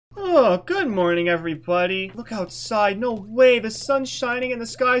Oh, good morning, everybody. Look outside. No way. The sun's shining and the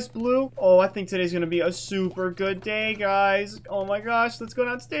sky's blue. Oh, I think today's gonna be a super good day, guys. Oh my gosh, let's go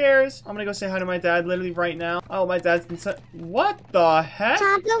downstairs. I'm gonna go say hi to my dad literally right now. Oh, my dad's inside. What the heck?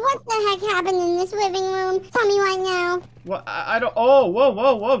 Chopper, what the heck happened in this living room? Tell me right now. What? I don't. Oh,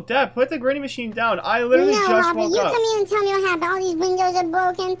 whoa. Dad, put the grading machine down. I literally just Hopper, woke you up. come here and tell me what happened. All these windows are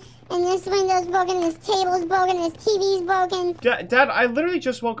broken, and this window's broken, and this table's broken, and this TV's broken. Dad, I literally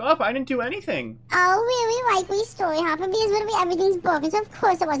just woke up. I didn't do anything. Oh, really? Likely story, Hopper, because literally everything's broken, so of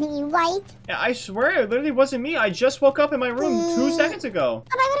course it wasn't you, right? Yeah, I swear, it literally wasn't me. I just woke up in my room 2 seconds ago.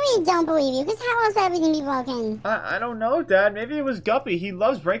 Hopper, I literally don't believe you, because how else would everything be broken? I don't know, Dad. Maybe it was Guppy. He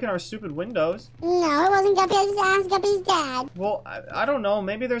loves breaking our stupid windows. No, it wasn't Guppy. I just asked Guppy's dad. Well, I don't know.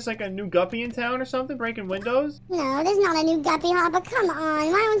 Maybe there's like a new Guppy in town or something breaking windows? No, there's not a new Guppy, Hopper. Come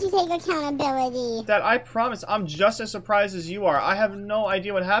on, why don't you take accountability? Dad, I promise I'm just as surprised as you are. I have no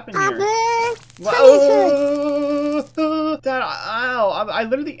idea what happened here. Hopper, tell me the truth. Dad, I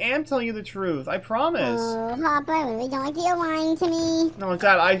literally am telling you the truth. I promise. Oh, Hopper, I really don't like that you're lying to me. No,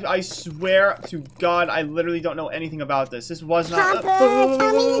 Dad, I swear to God, I literally don't know anything about this. This was not. Hopper,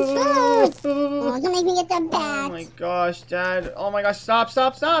 tell me the truth. Oh, don't make me get the bat. Oh my gosh, Dad. Oh my gosh, stop.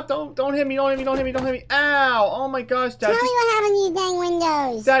 Don't hit me. Ow. Oh my gosh, Dad. Tell me what happened to these dang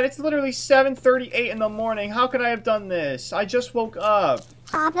windows. Dad, it's literally 7:38 in the morning. How could I have done this? I just woke up.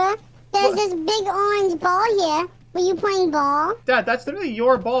 Hopper, there's this big orange ball here. Were you playing ball? Dad, that's literally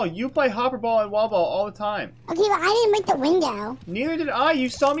your ball. You play hopper ball and wall ball all the time. Okay, but I didn't break the window. Neither did I. You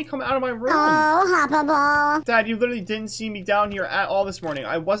saw me come out of my room. Oh, Hopper ball. Dad, you literally didn't see me down here at all this morning.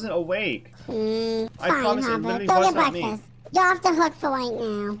 I wasn't awake. Fine, I promise it Hopper. literally Go was get not me. breakfast. You're off the hook for right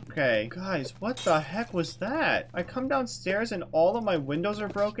now. Okay, guys, what the heck was that? I come downstairs and all of my windows are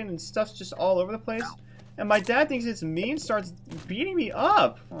broken and stuff's just all over the place. And my dad thinks it's me and starts beating me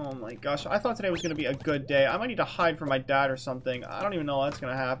up. Oh my gosh, I thought today was going to be a good day. I might need to hide from my dad or something. I don't even know what's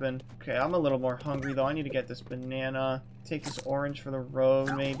going to happen. Okay, I'm a little more hungry though. I need to get this banana. Take this orange for the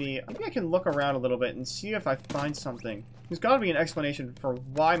road, maybe. Maybe I can look around a little bit and see if I find something. There's got to be an explanation for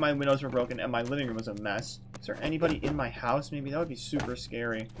why my windows are broken and my living room is a mess. Is there anybody in my house? Maybe that would be super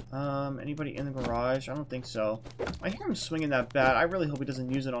scary. Anybody in the garage? I don't think so. I hear him swinging that bat. I really hope he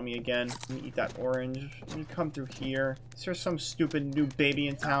doesn't use it on me again. Let me eat that orange. Let me come through here. Is there some stupid new baby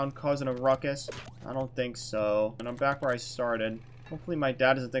in town causing a ruckus? I don't think so. And I'm back where I started. Hopefully my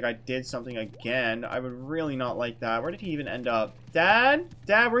dad doesn't think I did something again. I would really not like that. Where did he even end up? Dad?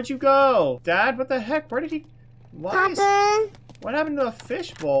 Dad, where'd you go? Dad, what the heck? Where did he... Hopper? What happened to the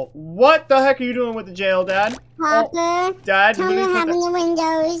fishbowl? What the heck are you doing with the jail, Dad? Hopper? Oh, Dad, Tell me what happened to the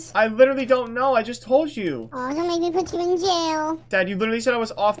windows. I literally don't know. I just told you. Oh, don't make me put you in jail. Dad, you literally said I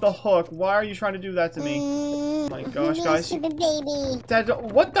was off the hook. Why are you trying to do that to me? Oh my gosh, You guys. stupid baby. Dad,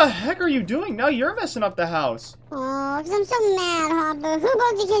 what the heck are you doing? Now you're messing up the house. Oh, because I'm so mad, Hopper. Who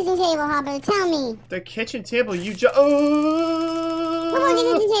broke the kitchen table, Hopper? Tell me. The kitchen table, you just... Oh! Who broke the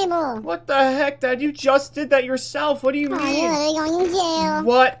kitchen table? What the heck, Dad? You just did that yourself. What do you Oh, mean? you're literally going in jail.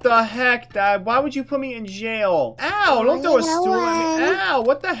 What the heck, Dad? Why would you put me in jail? Ow! Don't throw a stool at me. Ow!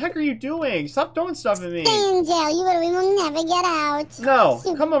 What the heck are you doing? Stop throwing stuff at me. Stay in jail. You literally will never get out. No.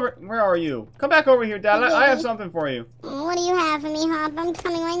 Come over. Where are you? Come back over here, Dad. I have something for you. Oh, what do you have for me, Hopper? I'm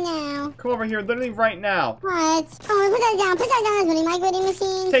coming right now. Come over here, literally right now. What? Oh, put that down. Put that down. That's really my grading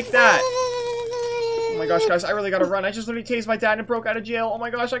machine. Take that. Oh my gosh, guys, I really gotta run. I just literally tased my dad and broke out of jail. Oh my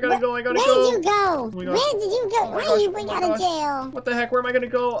gosh, I gotta go. Where did you go? Oh my gosh. Where did you go? Oh my Why gosh, did you break oh my out of gosh. jail? What the heck? Where am I gonna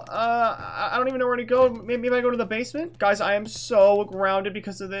go? I don't even know where to go. Maybe I go to the basement? Guys, I am so grounded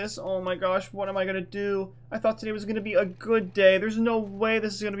because of this. Oh my gosh, what am I gonna do? I thought today was gonna be a good day. There's no way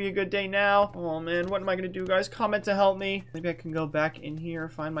this is gonna be a good day now. Oh man, what am I gonna do, guys? Comment to help me. Maybe I can go back in here,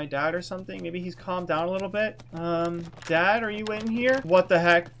 find my dad or something. Maybe he's calmed down a little bit. Dad, are you in here? What the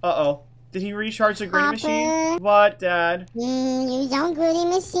heck? Uh-oh. Did he recharge the grading machine? What, Dad? You don't grading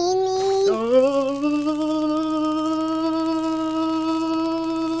machine me.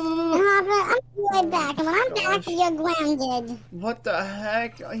 Hopper, I'm right back. And when I'm back, you're grounded. What the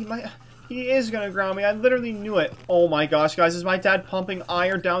heck? He is gonna ground me. I literally knew it. Oh my gosh, guys. Is my dad pumping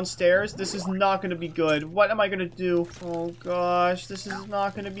iron downstairs? This is not gonna be good. What am I gonna do? Oh gosh, this is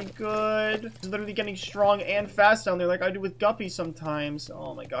not gonna be good. It's literally getting strong and fast down there like I do with Guppy sometimes.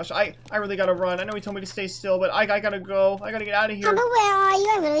 Oh my gosh. I really gotta run. I know he told me to stay still, but I gotta go. I gotta get out of here. Hopper, where are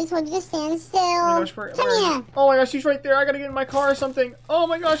you? I literally told you to stand still. Oh my gosh, Come here. Oh my gosh, he's right there. I gotta get in my car or something. Oh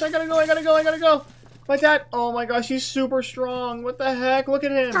my gosh, I gotta go. My dad, oh my gosh, he's super strong. What the heck? Look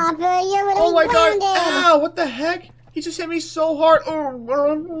at him. Hopper, you're literally Oh my grounded. god. Ow, what the heck? He just hit me so hard.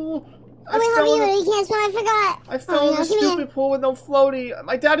 Oh, wait, Hubby, you can't swim. I forgot. I fell in the stupid pool with no floaty.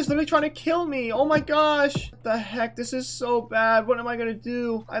 My dad is literally trying to kill me. Oh my gosh. What the heck? This is so bad. What am I gonna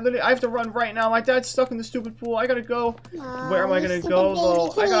do? I have to run right now. My dad's stuck in the stupid pool. I gotta go. Where am I gonna go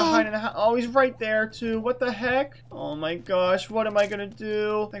though? I gotta hide in the house. Oh, he's right there too. What the heck? Oh my gosh. What am I gonna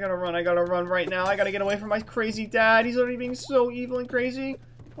do? I gotta run right now. I gotta get away from my crazy dad. He's already being so evil and crazy.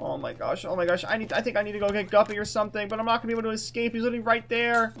 Oh my gosh, oh my gosh, I think I need to go get Guppy or something, but I'm not gonna be able to escape. He's literally right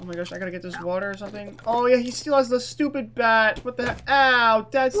there. Oh my gosh, I gotta get this water or something. Oh yeah, he still has the stupid bat. What the heck? Ow,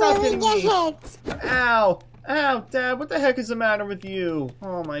 Dad, stop hitting me. Ow. Ow, Dad, what the heck is the matter with you?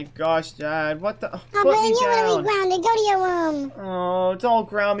 Oh my gosh, Dad, what the— Put me down. Grounded. Go to your room. Oh, don't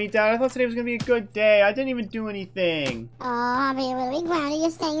ground me, Dad. I thought today was gonna be a good day. I didn't even do anything. Oh, Hubby, you're really grounded. You're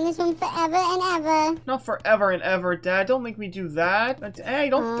staying in this room forever and ever. Not forever and ever, Dad. Don't make me do that.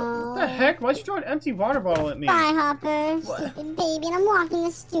 Hey, don't— what the heck? Why'd you throw an empty water bottle at me? Bye, Hopper. Stupid baby, and I'm locking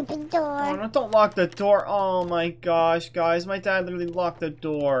the stupid door. Oh, no, don't lock the door. Oh my gosh, guys. My dad literally locked the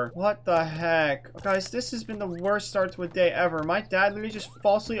door. What the heck? Guys, this has been the worst start to a day ever. My dad literally just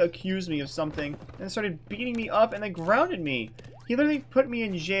falsely accused me of something and started beating me up and then grounded me. He literally put me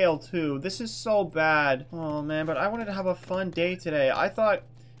in jail too. This is so bad. Oh man, but I wanted to have a fun day today. I thought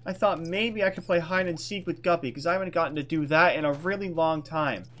maybe I could play hide and seek with Guppy because I haven't gotten to do that in a really long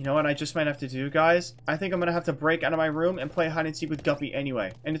time. You know what I just might have to do, guys? I think I'm gonna have to break out of my room and play hide and seek with Guppy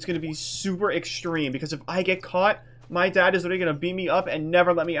anyway. And it's gonna be super extreme because if I get caught, my dad is literally gonna beat me up and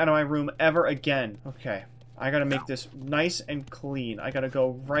never let me out of my room ever again. Okay. I gotta make this nice and clean. I gotta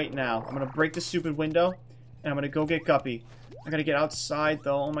go right now. I'm gonna break the stupid window, and I'm gonna go get Guppy. I gotta get outside,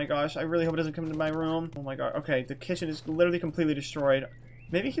 though. Oh my gosh. I really hope it doesn't come into my room. Oh my god. Okay, the kitchen is literally completely destroyed.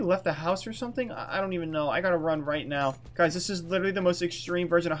 Maybe he left the house or something? I don't even know. I gotta run right now. Guys, this is literally the most extreme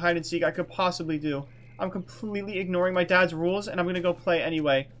version of hide and seek I could possibly do. I'm completely ignoring my dad's rules, and I'm gonna go play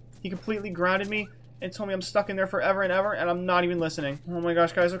anyway. He completely grounded me and told me I'm stuck in there forever and ever, and I'm not even listening. Oh my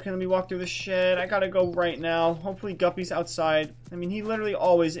gosh, guys. Okay, let me walk through the shed. I gotta go right now. Hopefully Guppy's outside. I mean, he literally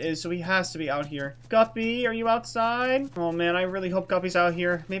always is, so he has to be out here. Guppy, are you outside? Oh man, I really hope Guppy's out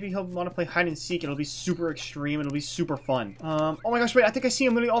here. Maybe he'll want to play hide and seek. It'll be super extreme. It'll be super fun. Oh my gosh, wait. I think I see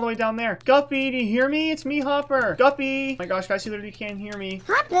him literally all the way down there. Guppy, do you hear me? It's me, Hopper. Guppy. Oh my gosh, guys, he literally can't hear me.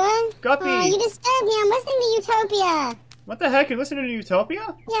 Hopper? Guppy. Oh, you disturbed me. I'm listening to Utopia. What the heck? You're listening to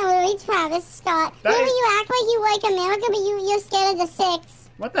Utopia? Yeah, literally, Travis Scott. Remember, you act like you like America, but you're scared of the six.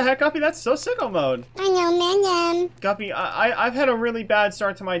 What the heck, Guppy? That's so sicko mode. I know, man. Guppy, I've had a really bad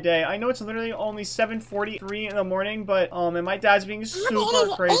start to my day. I know it's literally only 7:43 in the morning, but and my dad's being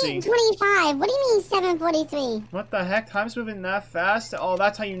super crazy. It is 8:25. What do you mean 7:43? What the heck? Time's moving that fast? Oh,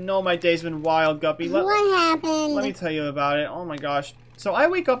 that's how you know my day's been wild, Guppy. What happened? Let me tell you about it. Oh my gosh. So I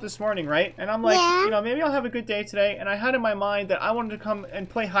wake up this morning, right? And I'm like, you know, maybe I'll have a good day today. And I had in my mind that I wanted to come and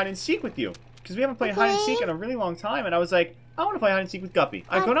play hide and seek with you. Because we haven't played hide and seek in a really long time. And I was like, I want to play hide and seek with Guppy.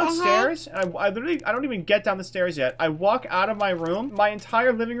 I go downstairs, and I literally, I don't even get down the stairs yet. I walk out of my room. My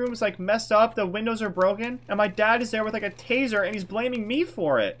entire living room is like messed up. The windows are broken. And my dad is there with like a taser, and he's blaming me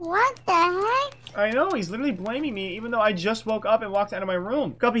for it. What the heck? I know, he's literally blaming me, even though I just woke up and walked out of my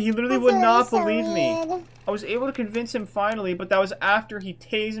room. Guppy, he literally would not believe me. I was able to convince him finally, but that was after he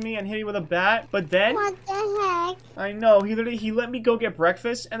tased me and hit me with a bat. But then— what the heck? I know, he let me go get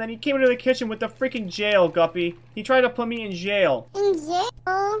breakfast, and then he came into the kitchen with the freaking jail, Guppy. He tried to put me in jail. In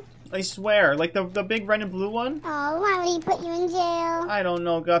jail? I swear, like the big red and blue one. Oh, why would he put you in jail? I don't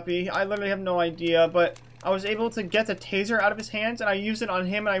know, Guppy. I literally have no idea, but I was able to get the taser out of his hands, and I used it on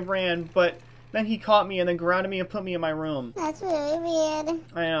him, and I ran, but then he caught me and then grounded me and put me in my room. That's really weird.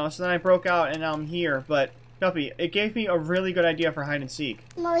 I know, so then I broke out and now I'm here, but Guppy, it gave me a really good idea for hide and seek.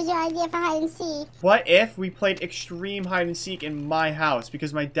 What was your idea for hide and seek? What if we played extreme hide and seek in my house?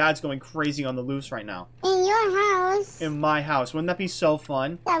 Because my dad's going crazy on the loose right now. In your house? In my house. Wouldn't that be so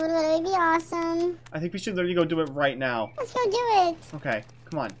fun? That would literally be awesome. I think we should literally go do it right now. Let's go do it. Okay.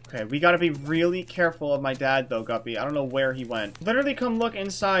 Come on. Okay, we gotta be really careful of my dad, though, Guppy. I don't know where he went. Literally, come look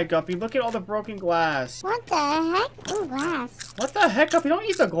inside, Guppy. Look at all the broken glass. What the heck? Ooh, glass. What the heck, Guppy? Don't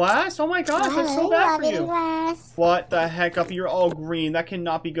eat the glass. Oh my gosh, that's so bad for you. Glass. What the heck, Guppy? You're all green. That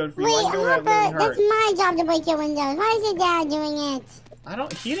cannot be good for you. Wait, I know that really hurt. That's my job to break your windows. Why is your dad doing it?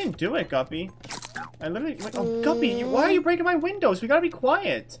 He didn't do it, Guppy. I literally— wait, oh, Guppy, why are you breaking my windows? We gotta be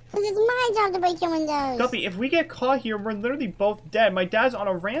quiet. Because it's my job to break your windows. Guppy, if we get caught here, we're literally both dead. My dad's on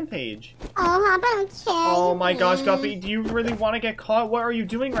a rampage. Oh, Hop, I don't care. Oh my gosh, Guppy, do you really want to get caught? What are you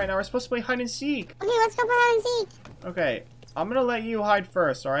doing right now? We're supposed to play hide and seek. Okay, let's go play hide and seek. Okay, I'm gonna let you hide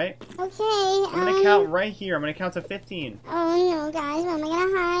first, alright? Okay, I'm gonna count right here. I'm gonna count to 15. Oh no, guys, where am I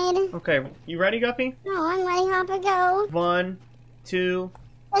gonna hide? Okay, you ready, Guppy? No, I'm ready, Hopper, go. 1, 2,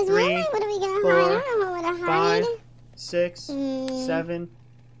 What 3, are we gonna 4, hide? I don't know where to hide. 5, 6, Hmm. 7,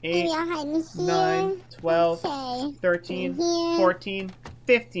 8, Maybe I'll hide in here. 9, 12, Okay. 13, Here. 14,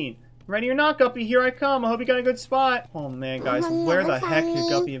 15. Ready or not, Guppy, here I come. I hope you got a good spot. Oh man, guys, He'll where never the heck find could me.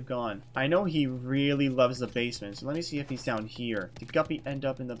 Guppy have gone? I know he really loves the basement, so let me see if he's down here. Did Guppy end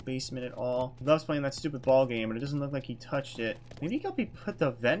up in the basement at all? He loves playing that stupid ball game, but it doesn't look like he touched it. Maybe Guppy put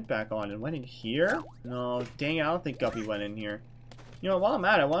the vent back on and went in here? No, dang it, I don't think Guppy went in here. You know, while I'm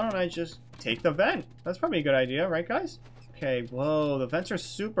at it, why don't I just take the vent? That's probably a good idea, right, guys? Okay, whoa, the vents are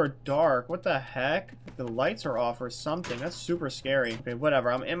super dark. What the heck? The lights are off or something. That's super scary. Okay,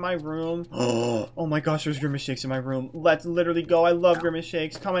 whatever. I'm in my room. Oh my gosh, there's Grimace Shakes in my room. Let's literally go. I love Grimace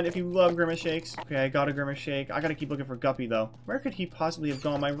Shakes. Comment if you love Grimace Shakes. Okay, I got a Grimace Shake. I gotta keep looking for Guppy, though. Where could he possibly have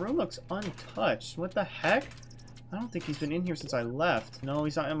gone? My room looks untouched. What the heck? I don't think he's been in here since I left. No,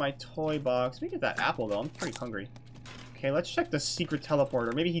 he's not in my toy box. Let me get that apple, though. I'm pretty hungry. Okay, let's check the secret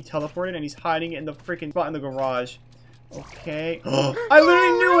teleporter. Maybe he teleported and he's hiding in the freaking spot in the garage. Okay. I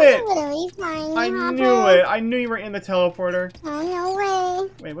literally knew it! Literally fine, I Hopper. knew it! I knew you were in the teleporter. Oh, no way.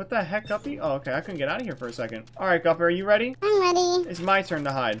 Wait, what the heck, Guppy? Oh, okay, I couldn't get out of here for a second. Alright, Guppy, are you ready? I'm ready. It's my turn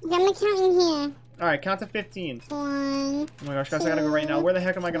to hide. Okay, I'm gonna count in here. Alright, count to 15. 1, Oh my gosh, guys, I gotta go right now. Where the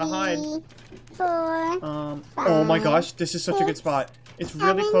heck am I gonna hide? 4. Oh my gosh, this is such a good spot. It's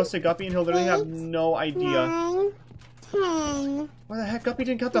really close to Guppy and he'll literally have no idea. 9, 10. Where the heck, Guppy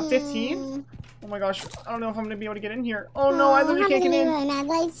didn't count to 15? 15. Oh my gosh, I don't know if I'm gonna be able to get in here. Oh no, I literally can't get in. I'm not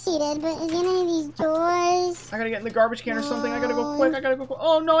like cheated, but is there any of these doors? I gotta get in the garbage can or something. I gotta go quick. I gotta go quick.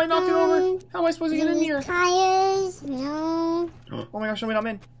 Oh no, I knocked it over. How am I supposed to get in here? Tires? No. Oh my gosh, wait, I'm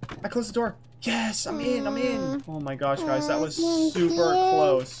in. I closed the door. Yes, I'm in, I'm in. Oh my gosh, guys, that was super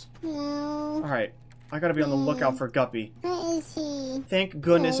close. No. Alright, I gotta be on the lookout for Guppy. Where is he? Thank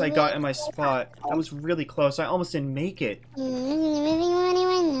goodness I got in my spot. That was really close. I almost didn't make it. Is he moving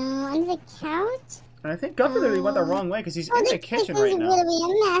anywhere? No. Under the couch? And I think Guppy literally went the wrong way because he's in the kitchen right now. This is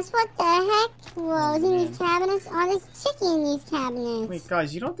really a mess. What the heck? Whoa, is in these cabinets? Oh, there's chicken in these cabinets. Wait,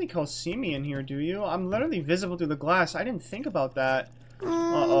 guys, you don't think he'll see me in here, do you? I'm literally visible through the glass. I didn't think about that.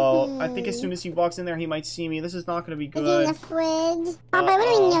 Uh-oh. I think as soon as he walks in there, he might see me. This is not going to be Is he in good. the fridge? Oh, but what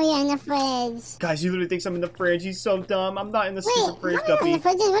do we know you're in the fridge? Guys, he literally thinks I'm in the fridge. He's so dumb. I'm not in the Wait, stupid fridge, I'm not in Guppy. the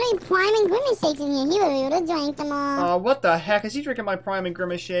fridge. What are you priming Grimace Shakes in here? He literally would have drank them all. What the heck? Is he drinking my Prime and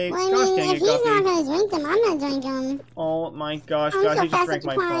Grimace Shakes? Well, I Gosh mean, dang if it, he's not Guppy. gonna drink them, I'm not drinking them. Oh my gosh, I'm guys, so he just fast drank at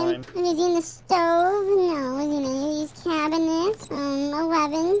my Prime. Prime. Is he in the stove? No. Is he in any of these cabinets?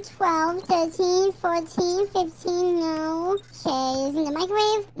 11, 12, 13, 14, 15, no. Okay, is he in the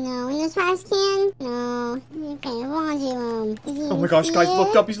microwave? No. In the trash can? No. Okay, laundry room. Is he Oh in my gosh, guys, here?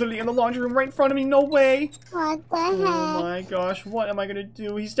 look up. He's literally in the laundry room right in front of me. No way. What the heck? Oh my gosh, what am I gonna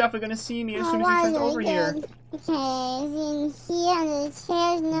do? He's definitely gonna see me as soon as why he turns is it over here. good? Okay, is he in here under the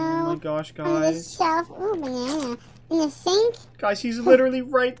chairs? No. Oh my gosh, Under the guys. shelf? Ooh, banana. In the sink? Guys, he's literally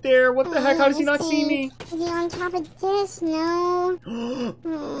right there. What the heck? How does he not see me? Is he on top of this? No.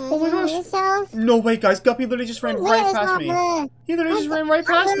 Oh my gosh. Yourself? No way, guys. Guppy literally just ran right past me. He literally just ran right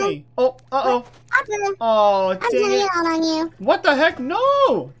past me. Oh, uh-oh. Oh, I'm dang turning it. it on you. What the heck? No!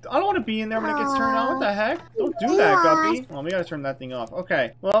 I don't want to be in there when it gets turned on. What the heck? Don't do that, Guppy. Oh, we gotta turn that thing off.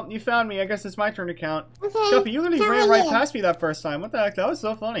 Okay. Well, you found me. I guess it's my turn to count. Okay. Guppy, you literally Count ran right you. past me that first time. What the heck? That was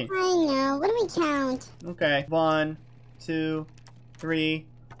so funny. I know. What do we count? Okay. 1, 2, 3,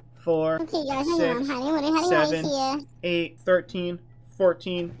 4, Okay, guys, I know 6, I'm hiding. What are you hiding 7, right here? 8, 13,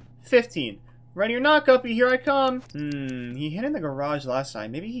 14, 15. Ready or not, Guppy, here I come. He hid in the garage last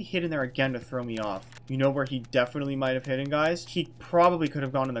time. Maybe he hid in there again to throw me off. You know where he definitely might have hidden, guys? He probably could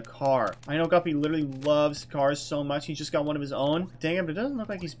have gone in the car. I know Guppy literally loves cars so much. He just got one of his own. Dang it, but it doesn't look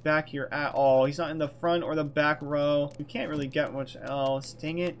like he's back here at all. He's not in the front or the back row. You can't really get much else.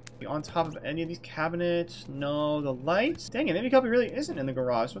 Dang it. On top of any of these cabinets? No. The lights? Dang it, maybe Guppy really isn't in the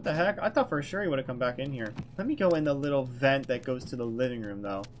garage. What the heck? I thought for sure he would have come back in here. Let me go in the little vent that goes to the living room,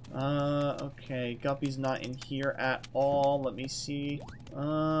 though. Okay. Guppy's not in here at all. Let me see.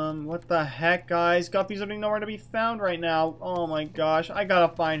 What the heck, guys? Guppy's literally nowhere to be found right now. Oh my gosh, I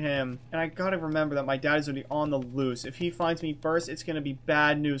gotta find him. And I gotta remember that my dad is already on the loose. If he finds me first, it's gonna be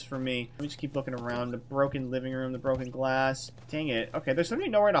bad news for me. Let me just keep looking around. The broken living room, the broken glass. Dang it. Okay, there's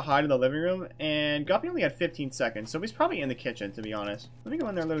literally nowhere to hide in the living room, and Guppy only had 15 seconds, so he's probably in the kitchen, to be honest. Let me go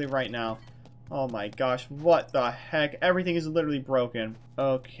in there literally right now. Oh my gosh, what the heck? Everything is literally broken.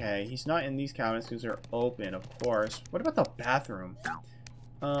 Okay, he's not in these cabinets because they're open, of course. What about the bathroom?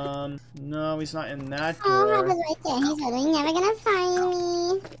 No, he's not in that Oh, door. Hopper's right there. He's literally never gonna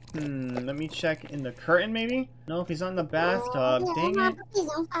find me. Let me check in the curtain, maybe? No, if he's not in the bathtub. Yeah, Dang it. Hopper, please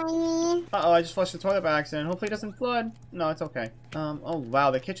don't find me. Uh-oh, I just flushed the toilet by accident. Hopefully it doesn't flood. No, it's okay. Oh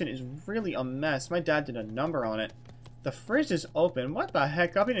wow, the kitchen is really a mess. My dad did a number on it. The fridge is open. What the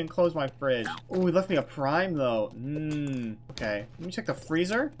heck? Guppy didn't close my fridge. Oh, he left me a prime, though. Okay. Let me check the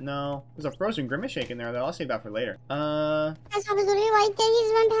freezer. No. There's a frozen Grimace shake in there, though. I'll save that for later. That's Hopper's literally right there. He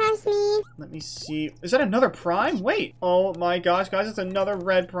just went past me. Let me see. Is that another prime? Wait. Oh my gosh, guys. It's another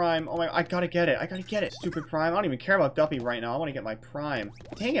red prime. Oh my, I gotta get it. I gotta get it. Stupid prime. I don't even care about Guppy right now. I want to get my prime.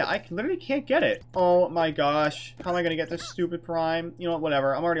 Dang it. I literally can't get it. Oh my gosh. How am I gonna get this stupid prime? You know what?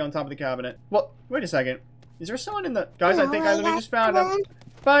 Whatever. I'm already on top of the cabinet. Well, wait a second. Is there someone in the... Guys, I think I literally just found him.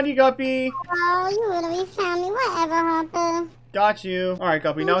 Found you, Guppy. Oh, you literally found me. Whatever, Hopper. Got you. Alright,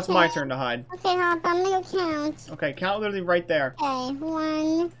 Guppy. Now it's my turn to hide. Okay, Hopper. I'm gonna go count. Okay, count literally right there. Okay,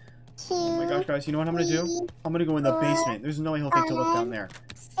 1, 2. Oh my gosh, guys. You know what I'm gonna do? I'm gonna go in the basement. There's no way he'll think to look down there.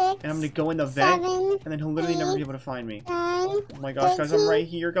 6. And I'm gonna go in the vent. 7, And then he'll literally never be able to find me. 9. Oh my gosh, guys. I'm right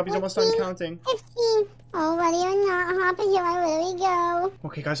here. Guppy's almost done counting. 15. Oh, ready or not, Hopper, here I literally go.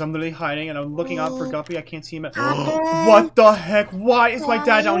 Okay, guys. I'm literally hiding and I'm looking out for Guppy. I can't see him. Hopper. What the heck? Why is my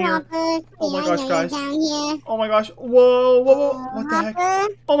dad down here? Hopper. Oh my Yeah, gosh, I know guys. you're down here. Oh my gosh. Whoa, whoa, whoa. What the heck?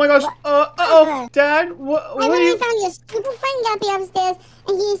 Hopper. Oh my gosh. Uh-oh. Dad, what I are literally you... found your stupid friend Guppy upstairs,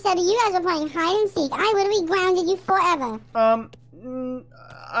 and he said you guys were playing hide and seek. I literally grounded you forever.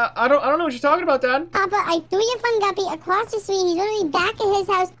 I don't know what you're talking about, Dad. Papa, I threw your friend Guppy across the street. He's literally back at his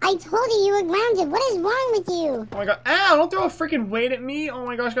house. I told you were grounded. What is wrong with you? Oh my god. Ow, don't throw a freaking weight at me. Oh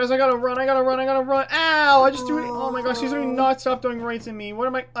my gosh, guys, I gotta run. Ow, I just threw it. Oh my gosh, he's doing not stop throwing weights at me. What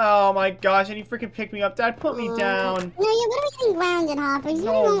am I? Oh my gosh, and he freaking picked me up. Dad, put me down. No, you're literally getting grounded, Hopper. You're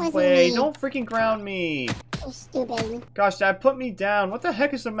No way. Don't freaking ground me. So stupid. Gosh, Dad, put me down. What the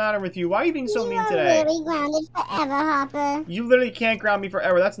heck is the matter with you? Why are you being so mean today? You're literally grounded forever, Hopper. You literally can't ground me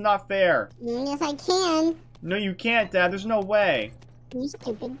forever. That's not fair. Yes, I can. No, you can't, Dad. There's no way. You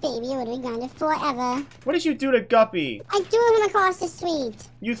stupid baby. You're literally grounded forever. What did you do to Guppy? I threw him across the street.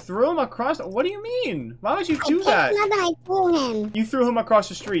 You threw him across? What do you mean? Why would you do that? I picked him up and I threw him. You threw him across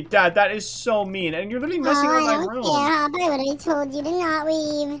the street. Dad, that is so mean. And you're literally messing with my room. I literally told you to not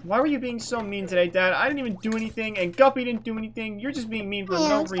leave. Why were you being so mean today, Dad? I didn't even do anything, and Guppy didn't do anything. You're just being mean for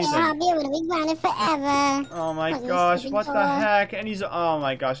no reason. You're literally grounded forever. Oh my gosh, what the heck? And he's, oh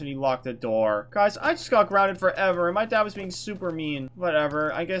my gosh, and he locked the door. Guys, I just got grounded forever, and my dad was being super mean.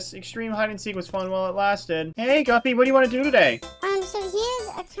 Whatever, I guess extreme hide and seek was fun while it lasted. Hey, Guppy, what do you want to do today? So here's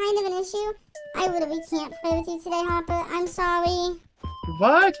a kind of an issue. I literally can't play with you today, Hopper. I'm sorry.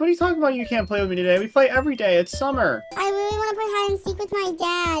 What? What are you talking about? You can't play with me today. We play every day. It's summer. I really want to play hide and seek with my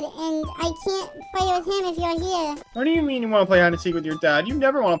dad, and I can't play with him if you're here. What do you mean you want to play hide and seek with your dad? You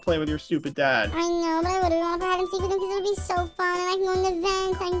never want to play with your stupid dad. I know, but I literally want to play hide and seek with him because it'll be so fun, and I can go in the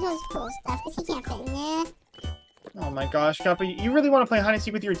vents, I can do his cool stuff, because he can't fit in there. Oh my gosh, Guppy, you really want to play hide and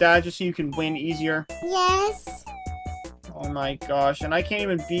seek with your dad just so you can win easier? Yes. Oh my gosh, and I can't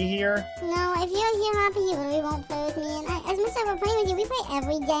even be here? No, if you're here, Hopper, you literally won't play with me. And as much as I will play with you, we play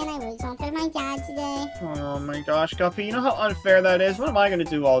every day, and I really don't play with my dad today. Oh my gosh, Guppy, you know how unfair that is? What am I going to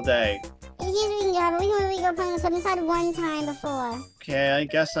do all day? Here's what we can do, Hopper. We can literally go play on the slip inside one time before. Okay, I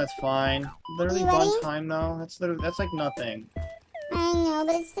guess that's fine. Literally You ready? one time, though? That's like nothing. I know,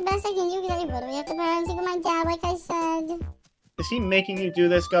 but it's the best I can do because I literally have to play hide and seek with my dad, like I said. Is he making you do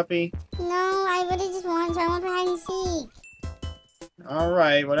this, Guppy? No, I really just want to. I want to play hide and seek.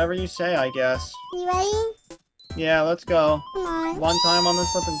 Alright, whatever you say, I guess. You ready? Yeah, let's go. Come on. One time on the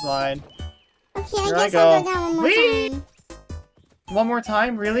slip and slide. Okay, Here I I guess I'll go. go down one more Whee! time. One more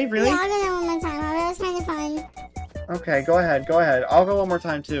time? Really? Really? Yeah, I'll go down one more time. That was kind of fun. Okay, go ahead. Go ahead. I'll go one more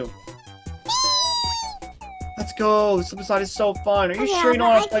time, too. Let's go. The slip and slide is so fun. Are you sure you don't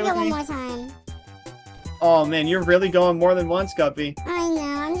want to play with me? I can go one more time. Oh, man, you're really going more than once, Guppy. I know.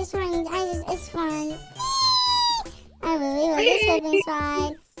 I'm just trying. it's fun. I really love this slip and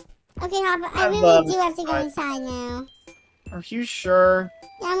slide. Okay, Hopper, I really do have to go inside now. Are you sure?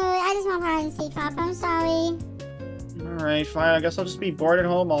 Yeah, I just want to hide and seek, Hopper. I'm sorry. Alright, fine. I guess I'll just be bored at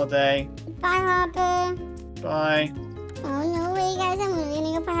home all day. Bye, Hopper. Bye. Oh, no way, guys. I'm really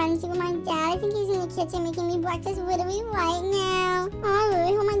gonna go play hide and seek with my dad. I think he's in the kitchen making me breakfast literally right now. Oh, I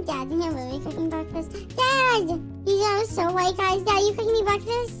really hope my dad's in here literally cooking breakfast. Dad! I was so late, guys. Dad, you cooking me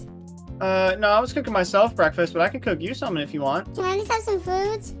breakfast? No, I was cooking myself breakfast, but I can cook you something if you want. Can I just have some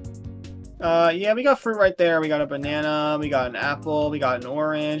fruit? Yeah, we got fruit right there. We got a banana, we got an apple, we got an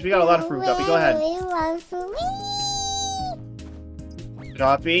orange. We got a lot of fruit, Guppy. Go ahead. I really love fruit.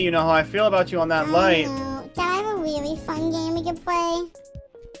 Guppy, you know how I feel about you on that light. Dad, I have a really fun game we can play.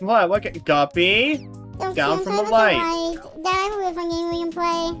 What? What? Guppy? Don't Down play from the with light. Dad, I have a really fun game we can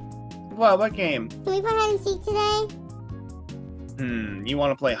play. What game? Can we play hide and seek today? You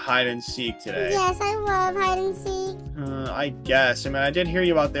want to play hide and seek today? Yes, I love hide and seek. I guess. I mean, I did hear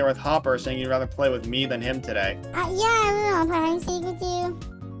you out there with Hopper saying you'd rather play with me than him today. Yeah, I really want to play hide and seek with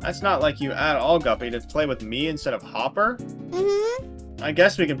you. That's not like you at all, Guppy, to play with me instead of Hopper. Mm-hmm. I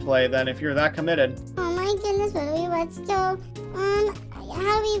guess we can play then if you're that committed. Oh my goodness, let's go.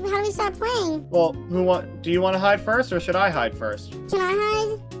 How do we start playing? Well, do you want to hide first or should I hide first? Can I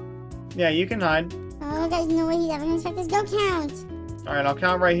hide? Yeah, you can hide. Oh, there's no way he's ever gonna expect us. Go count. Alright, I'll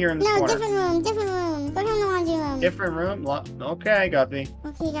count right here in this No, corner. different room. Go count the laundry room. Different room? Okay, Guppy.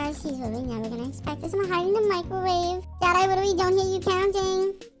 Okay, guys, he's really never gonna expect us. I'm gonna hide in the microwave. Dad, I literally don't hear you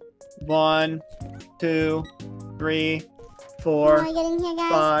counting. 1, 2, 3, How 4, do I get in here,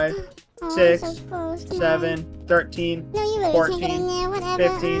 guys? 5, Oh, 6, so close. Come on. 7, 13, No, you really 14, can't get in there.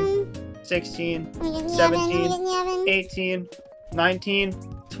 Whatever. 15, 16, Let me get in the 17, oven. Let me get in the oven. 18, 19,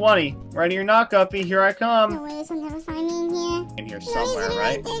 20. Ready or not, Guppy, here I No come. way, this will never find me in here. In here No, he's somewhere, literally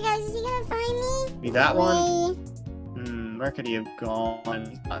right? there, guys. Is he gonna find me? Be that No one? way. Where could he have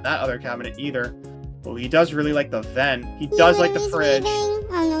gone? Not that other cabinet either. Oh, he does really like the vent. He does like the He's fridge. leaving.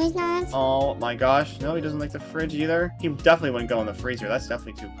 Oh, no, he's not. Oh my gosh. No, he doesn't like the fridge either. He definitely wouldn't go in the freezer. That's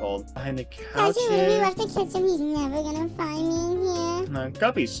definitely too cold. Behind the Guys, he literally couches. left the kitchen. He's never gonna find me in here. No,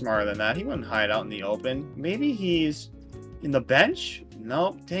 Guppy's smarter than that. He wouldn't hide out in the open. Maybe he's in the bench?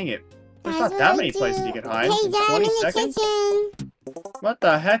 Nope. Dang it. There's Guys, not what that do I many do? places you can hide. Hey, In Dad, 20 I'm in the seconds? kitchen. What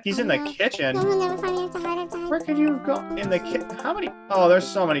the heck? He's in the No, kitchen. he'll never find me. I have to hide. I have to hide. Where could you have gone? In the kitchen? How many? Oh, there's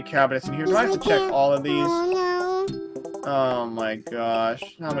so many cabinets in here. Do He's I have to right check there. all of these? Oh, no. Oh my gosh.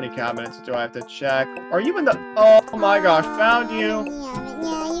 How many cabinets do I have to check? Are you in the... Oh my gosh, found you.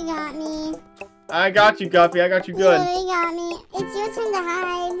 Yeah, you got me. I got you, Guppy. I got you You good. literally got me. It's your turn to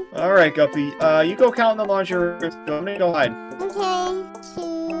hide. Alright, Guppy. You go count in the laundry room. I'm gonna go hide. Okay. 2.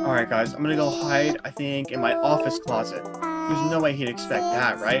 Alright, guys. I'm gonna go hide, I think, in my office closet. There's no way he'd expect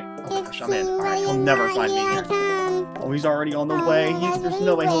that, right? Oh gosh, I'm in. Alright, he'll never find me here. Oh, he's already on the way. There's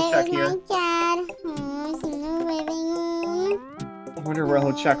no way he'll check here. My dad. Oh, he's in the living room. I wonder where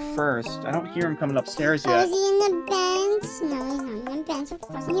he'll check first. I don't hear him coming upstairs Oh, yet. is he in the bench? No, he's not in the bench. Of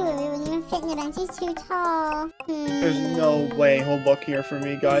course, he really wouldn't even fit in the bench. He's too tall. There's no way he'll look here for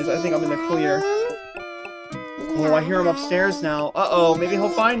me, guys. I think I'm in the clear. Oh, I hear him upstairs now. Uh-oh, maybe he'll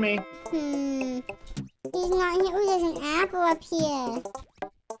find me. He's not here. Ooh, there's an apple up here.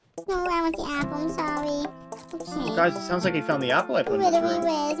 No, I want the apple. I'm sorry. Okay. Guys, it sounds like he found the apple I put in his Literally, room.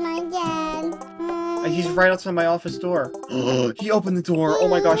 where's my dad? He's right outside my office door. He opened the door. Oh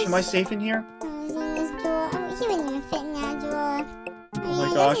my gosh, am I safe in here? Oh, he's in this door. Oh, he wouldn't even fit in that drawer. Oh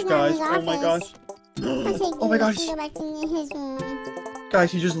my gosh, guys. Oh my gosh. Oh my gosh. Go back to his room.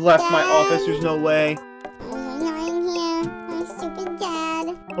 Guys, he just left my office. There's no way. Oh, he's not in here. My stupid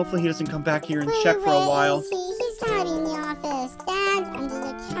dad. Hopefully he doesn't come back here and Wait, check for a where while. is he? He's gotta be in the office. Dad, under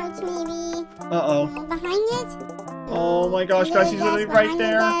the couch maybe. Uh-oh. Behind it? Oh my gosh, guys, he's literally right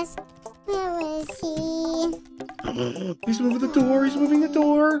there. Where is he? He's moving the door. He's moving the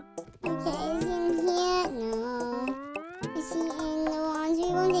door. Okay, is he in here? No. Is he in the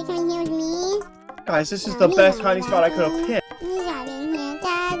laundry room? They come in here with me? Guys, this is the best hiding spot I could have picked. He's gotta be in here.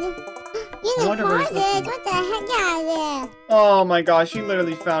 Dad. I In the wonder where he's closet. What the heck out there? Oh my gosh, he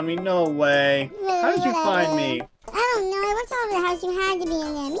literally found me. No way. How did you find me? I don't know. I looked all over the house. You had to be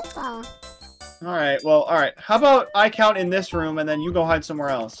in there. Meatball. Alright, well, alright. How about I count in this room and then you go hide somewhere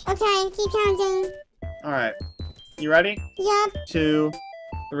else? Okay, keep counting. Alright. You ready? Yep. 2,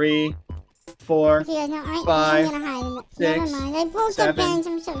 3, 4, If you guys know, I'm 5, gonna hide in the... 6, Never mind. I broke the 7, bench.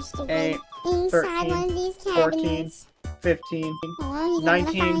 I'm so stupid. 8, Inside 13, one of these 14, cabinets. 15, Oh, he's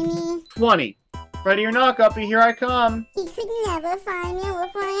 19, never find me. 20. Ready or not, Guppy, here I come. He could never find me.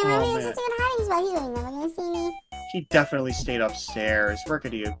 Look where I am. Oh, I'm in man. such a good hiding spot. He's really never gonna see me. He definitely stayed upstairs. Where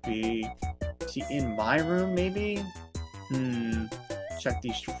could he be? Is he in my room, maybe? Check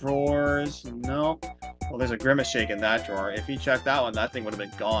these drawers. Nope. Well, there's a Grimace Shake in that drawer. If he checked that one, that thing would have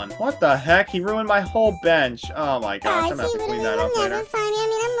been gone. What the heck? He ruined my whole bench. Oh my gosh, I'm Guys, gonna have he to clean literally that up will never later. find me. I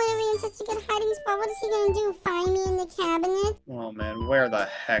mean, I'm literally in such a good hiding spot. What is he gonna do? Find me in the cabinet? Oh man, where the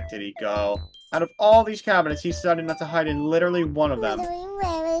heck did he go? Out of all these cabinets, he decided not to hide in literally one of them. Literally,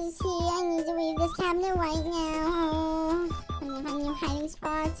 where is he? I need to leave this cabinet right now. Oh, I need to find new hiding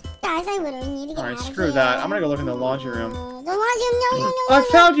spots. Guys, I literally need to get Alright, out of screw here. that. I'm gonna go look in the laundry room. The laundry room? No. I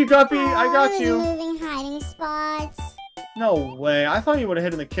found you, Guppy! I Oh, got you! moving hiding spots. No way. I thought you would have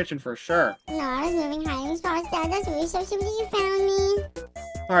hid in the kitchen for sure. No, I was moving hiding spots. Dad, that's really so stupid that you found me.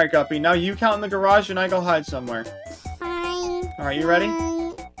 Alright, Guppy. Now you count in the garage and I go hide somewhere. Fine. Alright, you ready?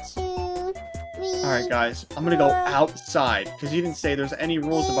 1, 2, 3, Alright, guys. I'm gonna go outside. Because you didn't say there's any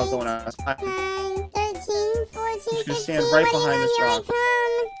rules about going outside. 9, 13, 14, He's gonna 15. stand right What do you behind know? this Here I rock.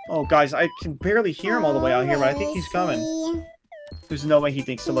 come. Oh, guys, I can barely hear him all the way out here, but I think he's coming. There's no way he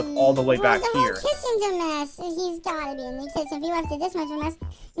thinks to look all the way back the here. whole kitchen's a mess. He's gotta be in the kitchen. If he left it this much of a mess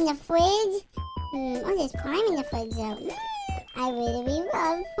in the fridge. Oh, there's Prime in the fridge, though. I really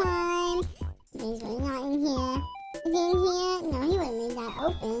love Prime. He's really not in here. Is he in here? No, he wouldn't leave that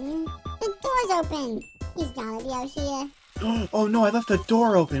open. The door's open. He's gotta be out here. Oh, no, I left the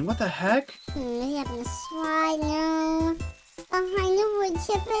door open. What the heck? Is he up in the slide? No. Behind the wood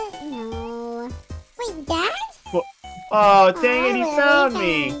chipper? No. Wait, Dad? Oh, dang it, he I found really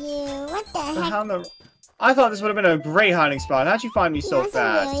me. you. What the heck? I thought this would have been a great hiding spot. How'd you find me so That's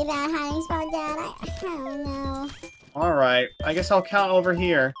fast? a really bad hiding spot, Dad. I don't know. Alright, I guess I'll count over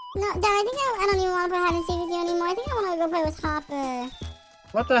here. No, Dad, I think I don't even want to play hide and seek with you anymore. I think I want to go play with Hopper.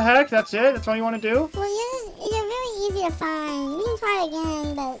 What the heck? That's it? That's all you want to do? Well, you're really easy to find. We can try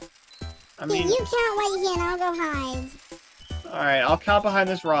again, but I mean, you count right here and I'll go hide. alright, I'll count behind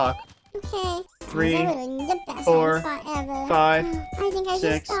this rock. Okay. 3, the best 4, hiding spot ever. 5, I think I 6,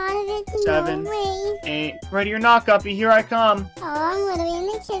 just thought of it. 7, No way. 8. Ready or not, Guppy, here I come. Oh, I'm literally in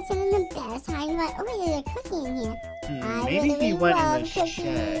the kitchen in the best hiding spot. Oh, wait, there's a cookie in here. I Maybe he literally went in love the cookies.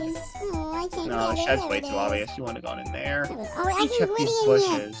 shed. Oh, I can't No, get the it. shed's There way it too is. obvious. You wouldn't have gone in there. Oh, wait, I He can check Goody these in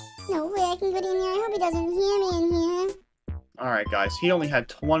here. bushes. No way, I can Goody in here. I hope he doesn't hear me in here. Alright, guys, he only had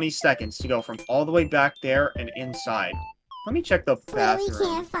 20 seconds to go from all the way back there and inside. Let me check the Well, he bathroom.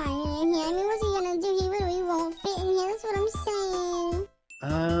 can't find me in here. I mean, what's he gonna do? He really won't fit in here. That's what I'm saying.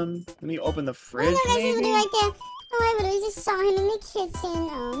 Let me open the Oh, fridge, no, guys, he's maybe? right there. Oh, I literally just saw him in the kitchen.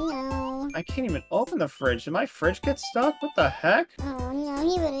 Oh, no. I can't even open the fridge. Did my fridge get stuck? What the heck? Oh, no,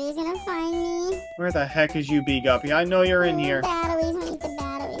 he literally is gonna find me. Where the heck is you, B Guppy? I know you're in here. Batteries, I need the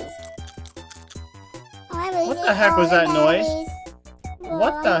batteries. Oh, I really What need the heck all was the that noise? batteries.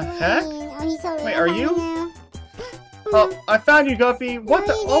 What the heck? Oh, he's totally Wait, gonna are find you? me now. Oh, I found you, Guppy. What No,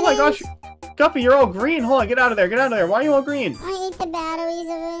 the? you Oh my didn't. gosh. Guppy, you're all green. Hold on, get out of there. Get out of there. Why are you all green? I ate the batteries of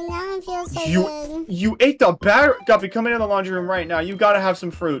it. Now I feel so You- good. You ate the battery. Guppy, come into the laundry room right now. You gotta have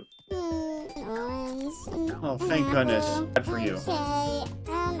some fruit. An orange. Oh, thank goodness. apple. Bad for you. Okay.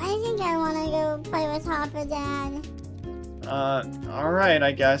 I think I want to go play with Hopper, Dad. Alright,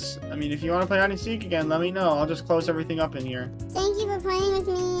 I guess. I mean, if you want to play hide and seek again, let me know. I'll just close everything up in here. Thank you for playing with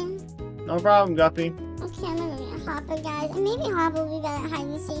me. No problem, Guppy. Okay, I'm gonna go get Hopper, guys. And maybe Hopper will be better at hide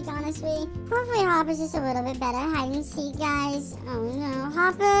and seek, honestly. Hopefully Hopper's just a little bit better at hide and seek, guys. Oh no.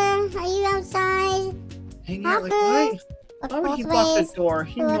 Hopper, are you outside? Hang out like Hopper? what? Look Why would both he lock ways. the door?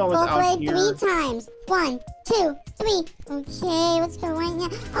 He knew Look I was both out ways here. 3 times. 1, 2, 3. Okay, let's go right now.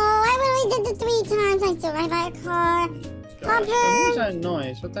 Oh, I literally did the 3 times. I still right by a car. Gosh, Hopper! what was that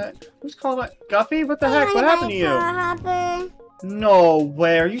noise? What that? Who's calling that? Guppy? What the I heck? right What by happened a to you? car, Hopper. No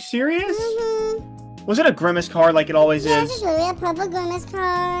way. Are you serious? Was it a Grimace card like it always Yeah, it's is? just really a purple Grimace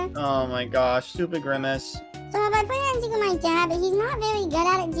car. Oh my gosh, stupid Grimace. So if I play hide and seek with my dad, but he's not very good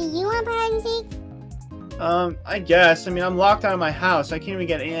at it, do you want to play hide and seek? I guess. I mean, I'm locked out of my house. I can't even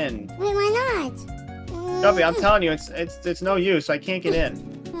get in. Wait, why not? Guppy, I'm telling you, it's no use. I can't get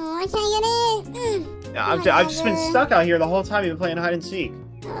in. Oh, I can't get in. I've just been stuck out here the whole time you've been playing hide and seek.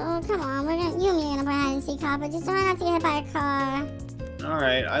 Oh, come on. You and me are gonna play hide and seek, Hopper. Just try not to get hit by a car.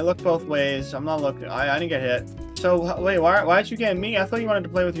 Alright, I looked both ways. I'm not looking. I didn't get hit. So, wait, why'd you get me? I thought you wanted to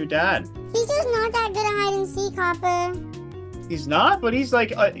play with your dad. He's just not that good at hide and seek, Hopper. He's not, but he's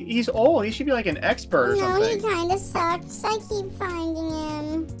like, he's old. He should be like an expert or No, he something. kinda sucks. I keep finding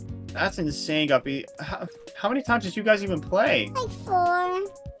him. That's insane, Guppy. How many times did you guys even play? Like 4.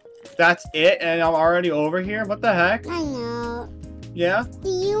 That's it, and I'm already over here? What the heck? I know. Yeah? Do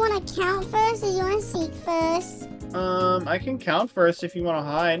you want to count first or do you want to seek first? I can count first if you want to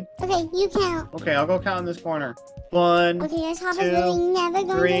hide. Okay, you count. Okay, I'll go count in this corner. 1, Okay, guys, Hopper's 2, really never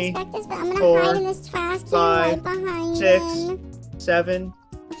going 3, to expect this, but I'm going to 4, hide in this trash can 5, right behind 6, him. 7,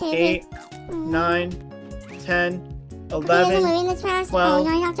 Okay, 8, 9, 10, Okay, guys, I'm 11, moving the trash. 12, Oh, no,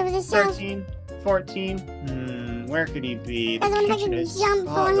 I knocked over the shelf. 13, 14. Where could he be? The Guys, I'm kitchen going is to jump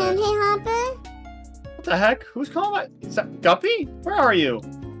for him. spotless. Hey, Hopper. What the heck? Who's calling that? Is that Guppy? Where are you?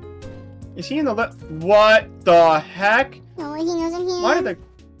 Is he in the What the heck? No, he knows I'm here. Why did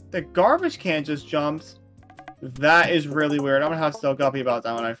the garbage can just jumped? That is really weird. I'm gonna have to tell Guppy about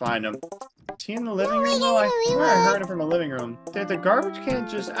that when I find him. Is he in the living room though? I swear I heard him from a living room. Did the garbage can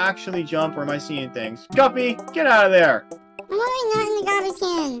just actually jump, or am I seeing things? Guppy, get out of there! I'm already not in the garbage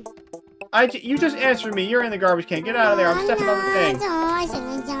can. You just answered me. You're in the garbage can. Get out of there. I'm stepping on the thing. Oh, I shouldn't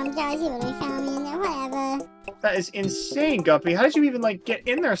have jumped, guys. He would have found me in there. Whatever. That is insane, Guppy. How did you even, like, get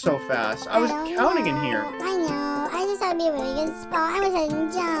in there so fast? I was don't counting in know. here. I know. I just thought it'd be a really good spot. I wish I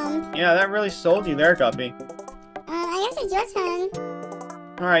didn't jump. Yeah, that really sold you there, Guppy. I guess it's your turn.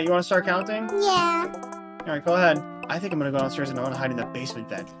 Alright, you want to start counting? Yeah. Alright, go ahead. I think I'm gonna go downstairs and I'm gonna hide in the basement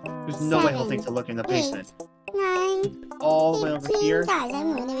vent. There's no way he'll think to look in the basement. 9, All the way over 15. here. Guys,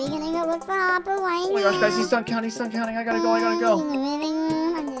 I'm literally gonna go look for Hopper right Oh my gosh, guys, he's done counting, I gotta go. In the living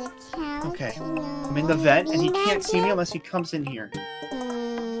room, under the couch. Okay, you know, I'm in the vent and he beanbag can't see me chair. unless he comes in here.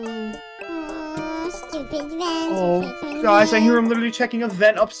 Stupid vent. Oh, guys, I hear him literally checking a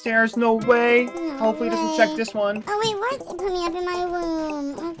vent upstairs. No way. No Hopefully he doesn't way. check this one. Oh wait, what? It put me up in my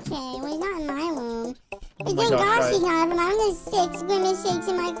room. Okay, well he's not in my room. Oh But my thank gosh, gosh guys. he's not up in mine. There's 6 grimace shakes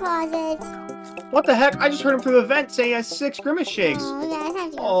in my closet. What the heck? I just heard him through the vent say he has 6 grimace shakes. Oh, guys, I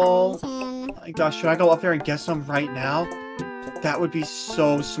have to go Oh. find him. My gosh, should I go up there and get some right now? That would be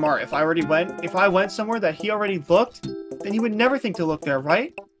so smart. If I went somewhere that he already looked, then he would never think to look there,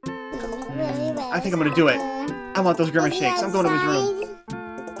 right? I think I'm gonna do it. I want those grimace shakes. I'm going to his room.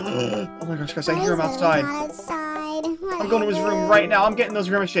 Oh my gosh, guys, I hear him outside. I'm going to his room right now. I'm getting those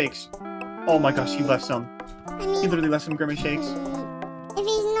grimace shakes. Oh my gosh, he left some. I He mean, literally left some grimace shakes. if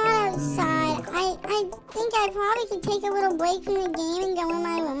he's not outside, I think I probably could take a little break from the game and go in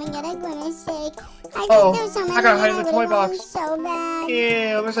my room and get a grimace shake. I Oh, think there's so many I gotta hide in that the I toy would've wanted box. so bad.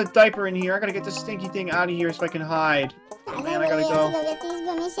 Ew, there's a diaper in here. I gotta get this stinky thing out of here so I can hide. Guys, Man, I I gotta really go. have to go get these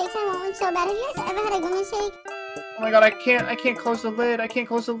grimace shakes. I want one so bad. Have you guys ever had a grimace shake? Oh my god, I can't close the lid. I can't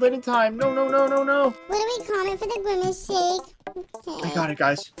close the lid in time. No. What do we comment for the grimace shake? Okay. I got it,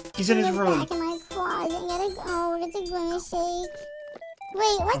 guys. He's in his Go room. back in my closet. Gotta go get the grimace shake.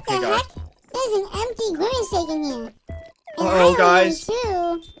 Wait, what Okay, the guys. heck? There's an empty grimace shake in here. And Uh-oh, I own guys. one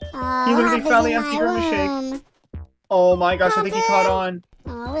too. Oh, He literally Hopper's found the in empty my grimace shake. room. Oh my gosh, I think he caught on.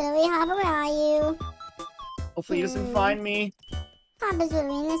 Oh, really, Hopper, where are you? Hopefully he doesn't find me. Hopper's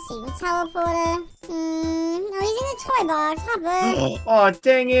literally in the secret teleporter. No, he's in the toy box. Hopper. Oh,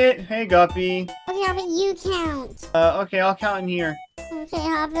 dang it. Hey, Guppy. Okay, Hopper, you count. Okay, I'll count in here. Okay,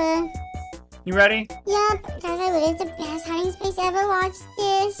 Hopper. You ready? Yep. Guys, I really it's the best hiding space ever. Watch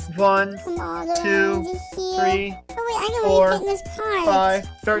this. 1, Come all the 2, way into here. 3, Oh, wait, I know 4, where you fit in this cart. 5, Oh,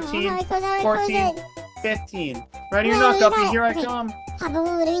 13, how do I close it? How do I 14. close it? 15. Ready or Wait, not, we Guppy? got it. Here I Wait. come. Hopper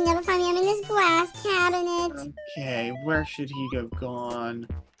will literally never find me. I'm in this glass cabinet. Okay, where should he have gone?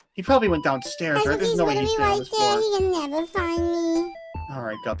 He probably went downstairs, Guys, right? if There's he's no way literally he's down right this there, floor. he can never find me.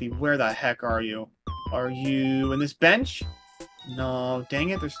 Alright, Guppy, where the heck are you? Are you in this bench? No, dang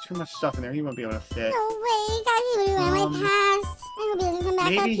it, there's too much stuff in there. He won't be able to fit. No way, guys, he literally ran right past. I hope he doesn't come back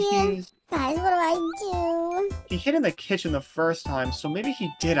up Maybe here. he's... Guys, what do I do? He hid in the kitchen the first time, so maybe he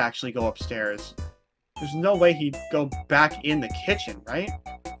did actually go upstairs. There's no way he'd go back in the kitchen, right?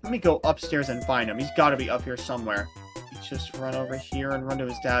 Let me go upstairs and find him. He's got to be up here somewhere. He just run over here and run to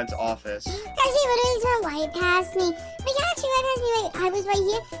his dad's office. Guys, he literally turned right past me. Wait, he actually right past me. Wait, I was right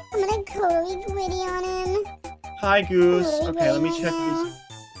here. I'm gonna totally gritty on him. Hi, Goose. Really Okay, let me great check right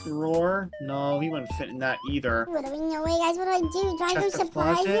his drawer. No, he wouldn't fit in that either. What do we know? Wait, guys, what do I do? Do I Check go the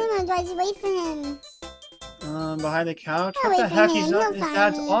surprise closet. him or do I just wait for him? Behind the couch? Oh, What the wait for heck? him. He's He'll not in his find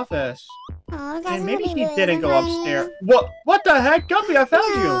dad's me. office. Oh, guys, And I maybe hope he really didn't go find me. upstairs. What the heck? Guppy, I found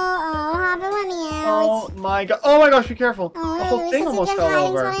No, you! oh, Hopper, let me out. Oh my god. Oh my gosh, be careful. Oh, The whole it was thing such a almost good fell hiding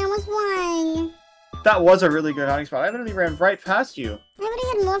over. spot. I almost won. That was a really good hiding spot. I literally ran right past you. I would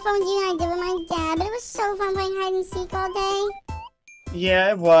have had more fun with you than I did with my dad, but it was so fun playing hide and seek all day. Yeah,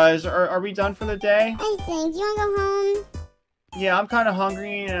 it was. Are we done for the day? I think. Do you want to go home? Yeah, I'm kind of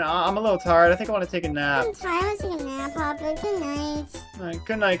hungry and I'm a little tired. I think I want to take a nap. I'm tired. I want to take a nap, Hopper. Good night. Alright,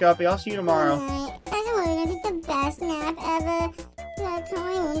 good night, Guppy. I'll see you tomorrow. Good night. Guys, I'm literally gonna take the best nap ever. Yeah, come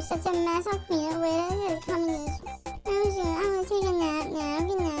on, my room's such a mess. I'll clean it later. I gotta come in this. I'm gonna take a nap now.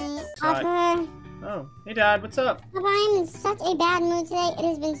 Good night. Bye. Hopper. Oh, hey Dad, what's up? Papa, I'm in such a bad mood today. It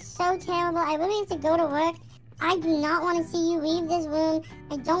has been so terrible. I really have to go to work. I do not want to see you leave this room.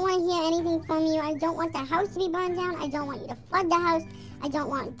 I don't want to hear anything from you. I don't want the house to be burned down. I don't want you to flood the house. I don't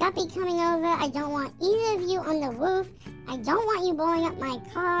want Guppy coming over. I don't want either of you on the roof. I don't want you blowing up my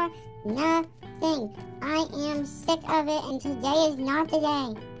car. Nothing. I am sick of it, and today is not the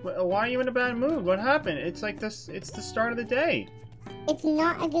day. Why are you in a bad mood? What happened? It's like this. It's the start of the day. It's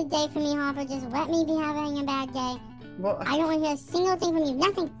not a good day for me, Hopper. Just let me be having a bad day. Well, I don't want to hear a single thing from you.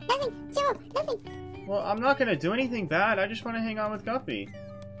 Nothing. Nothing. Zero. Nothing. well, I'm not gonna do anything bad. I just want to hang out with Guppy.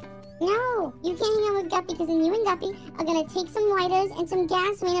 No, you can't hang out with Guppy because then you and Guppy are gonna take some lighters and some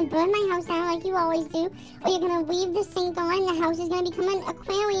gasoline and burn my house down like you always do, or you're gonna leave the sink on. The house is gonna become an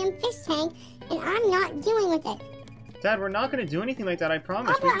aquarium fish tank, and I'm not dealing with it. Dad, we're not gonna do anything like that. I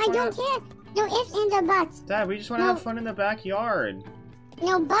promise. Papa, We just I wanna- don't care. No ifs, ands, or buts. Dad, we just want to No. have fun in the backyard.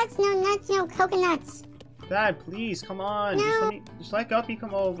 No butts, no nuts, no coconuts. Dad, please, come on. No. Just let Guppy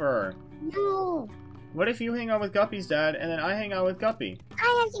come over. No. What if you hang out with Guppy's dad, and then I hang out with Guppy?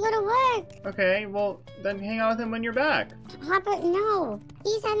 I have to go to work. Okay, well, then hang out with him when you're back. Hopper, no.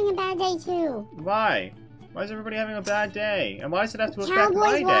 He's having a bad day too. Why? Why is everybody having a bad day? And why does it have to affect my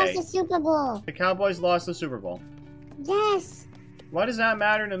Cowboys lost day? the Super Bowl. The Cowboys lost the Super Bowl. Yes. Why does that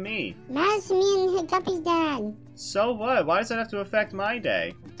matter to me? Matters to me and Guppy's dad. So what? Why does that have to affect my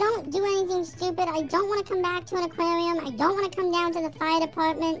day? Don't do anything stupid. I don't want to come back to an aquarium. I don't want to come down to the fire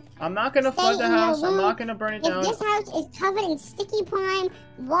department. I'm not gonna Stay flood the in your house. I'm room. not gonna burn it If down. this house is covered in sticky slime,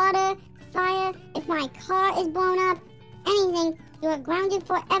 water, fire, if my car is blown up, anything, you are grounded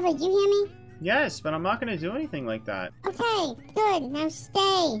forever. Do you hear me? Yes, but I'm not gonna do anything like that. Okay, good. Now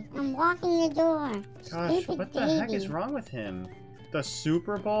stay. I'm walking the door. Gosh, Stupid what the baby. heck is wrong with him? The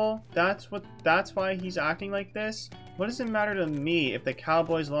Super Bowl? That's why he's acting like this? What does it matter to me if the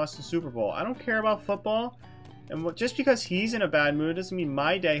Cowboys lost the Super Bowl? I don't care about football. And just because he's in a bad mood doesn't mean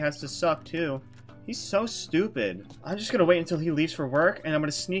my day has to suck too. He's so stupid. I'm just gonna wait until he leaves for work, and I'm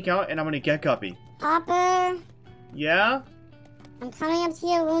gonna sneak out and I'm gonna get Guppy. Hopper, Yeah? I'm coming up to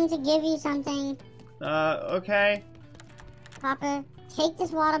your room to give you something. Okay. Hopper, take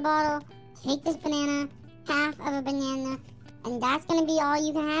this water bottle, take this banana, half of a banana, and that's gonna be all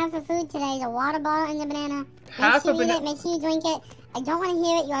you can have for food today, the water bottle and the banana. Half a Make sure you eat banana. it, make sure you drink it. I don't want to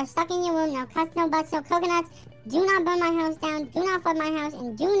hear it. You are stuck in your room. No cuts, no butts, no coconuts. Do not burn my house down. Do not flood my house.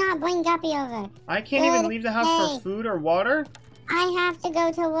 And do not bring Guppy over. I can't even Good leave the house day. for food or water? I have to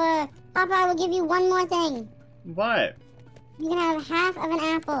go to work. Papa, I will give you one more thing. What? You can have half of an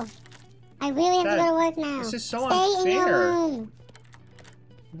apple. I really have Dad, to go to work now. this is so Stay in your unfair. room.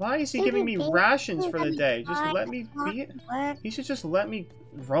 Why is he Stupid giving me baby. rations for the day? Just Stupid let me be... Work. He should just let me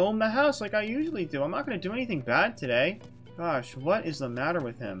roam the house like I usually do. I'm not going to do anything bad today. Gosh, what is the matter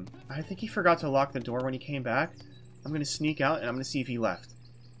with him? I think he forgot to lock the door when he came back. I'm going to sneak out and I'm going to see if he left.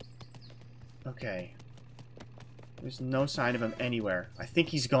 Okay. There's no sign of him anywhere. I think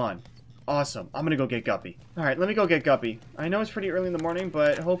he's gone. Awesome. I'm going to go get Guppy. Alright, let me go get Guppy. I know it's pretty early in the morning,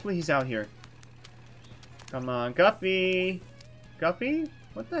 but hopefully he's out here. Come on, Guppy. Guppy?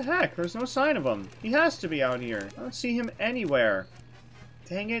 What the heck? There's no sign of him. He has to be out here. I don't see him anywhere.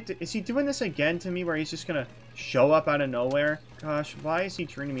 Dang it. Is he doing this again to me where he's just gonna show up out of nowhere? Gosh, why is he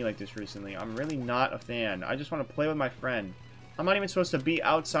treating me like this recently? I'm really not a fan. I just want to play with my friend. I'm not even supposed to be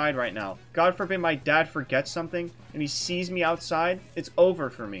outside right now. God forbid my dad forgets something and he sees me outside. It's over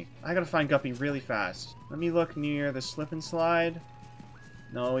for me. I gotta find Guppy really fast. Let me look near the slip and slide.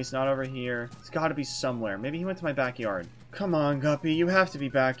 No, he's not over here. He's gotta be somewhere. Maybe he went to my backyard. Come on, Guppy. You have to be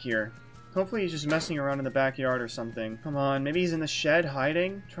back here. Hopefully he's just messing around in the backyard or something. Come on. Maybe he's in the shed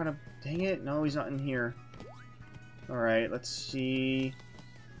hiding? Trying to... Dang it. No, he's not in here. Alright, let's see.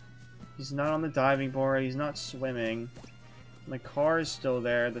 He's not on the diving board. He's not swimming. My car is still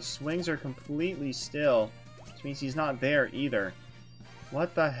there. The swings are completely still. Which means he's not there either.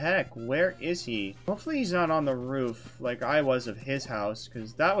 What the heck? Where is he? Hopefully he's not on the roof like I was of his house,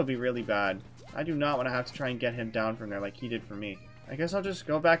 because that would be really bad. I do not want to have to try and get him down from there like he did for me. I guess I'll just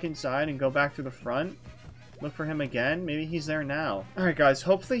go back inside and go back to the front. Look for him again. Maybe he's there now. Alright guys,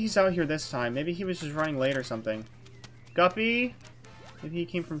 hopefully he's out here this time. Maybe he was just running late or something. Guppy? Maybe he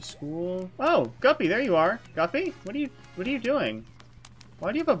came from school? Oh, Guppy, there you are. Guppy? What are you doing?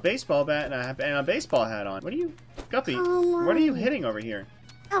 Why do you have a baseball bat and a baseball hat on? What are you... Guppy, Oh, what are you my. hitting over here?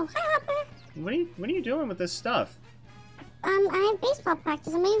 Oh, hi, Hopper. What are you doing with this stuff? I have baseball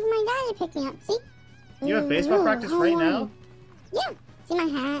practice. I'm waiting for my dad to pick me up. See? You have baseball Ooh, practice home right run. now? Yeah. See my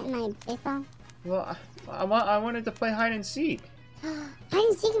hat and my baseball? Well, I wanted to play hide and seek. Hide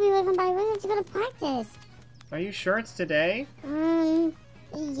and seek can be living by. We have to go to practice. Are you sure it's today?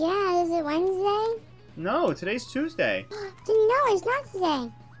 Yeah. Is it Wednesday? No, today's Tuesday. No, it's not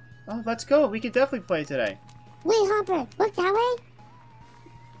today. Oh, let's go. We could definitely play today. Wait, Hopper. Look that way.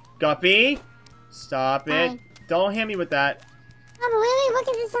 Guppy, stop it. Sorry. Don't hit me with that. Hopper, wait, look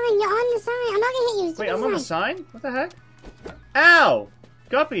at the sign. You're on the sign. I'm not gonna hit you. Wait, I'm on the sign? What the heck? Ow!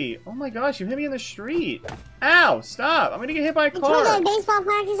 Guppy! Oh my gosh, you hit me in the street. Ow! Stop! I'm gonna get hit by a I told you I car. had baseball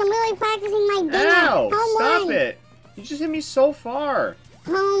practice. I'm really practicing my dinner. Ow! Home Stop run. it! You just hit me so far.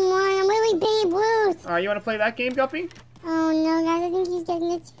 Home run. I'm really Babe Ruth. Alright, you wanna play that game, Guppy? Oh no, guys! I think he's getting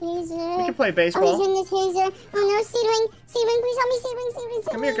the taser. We can play Oh, he's baseball. getting the taser. Oh no, Seedling! Seedling, please help me, Seedling, Seedling,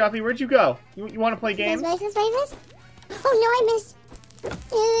 Come here, Guppy. Where'd you go? You wanna play games? This. Oh no, I missed.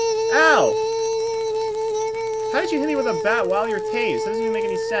 Ow! How did you hit me with a bat while you're tased? That doesn't even make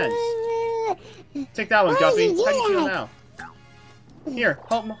any sense. Take that one, Why did Guppy. you do How do you feel that? now? Here,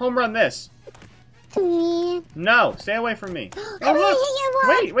 home run this. Come here. No, stay away from me. I'm Oh, gonna look. hit your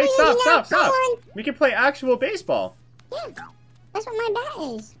wall. Wait, Come stop. on. We can play actual baseball. Yeah, that's what my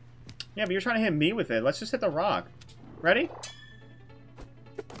bat is. Yeah, but you're trying to hit me with it. Let's just hit the rock. Ready?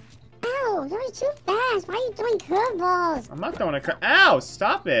 Ow, that was too fast. Why are you throwing curveballs? I'm not throwing a Ow,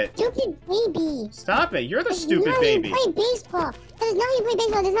 stop it. Stupid baby. Stop it. You're the stupid No, baby. You play baseball. There's no you play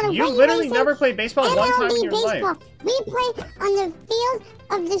baseball. There's not a You regulation. literally never played baseball one time MLB in your baseball. life. We play on the field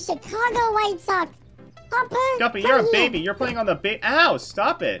of the Chicago White Sox. Hopper, Guppy, come you're a here. baby. You're playing on the Ow,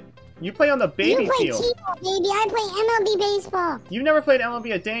 stop it. You play on the baby You play field. T-ball, baby. I play MLB baseball. You never played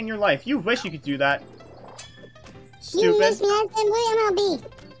MLB a day in your life. You wish you could do that. You miss Stupid. me. I said play MLB.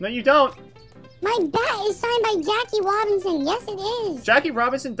 No, you don't. My bat is signed by Jackie Robinson. Yes, it is. Jackie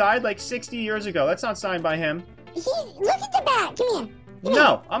Robinson died like 60 years ago. That's not signed by him. Look at the bat. Come here.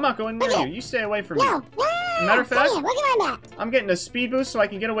 No, I'm not going near Okay. you. You stay away from me. No. Matter of fact- Come here. Look at my bat. I'm getting a speed boost so I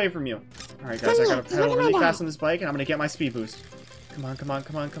can get away from you. Alright guys, Come I here, gotta just pedal look at really my fast back. on this bike and I'm gonna get my speed boost. Come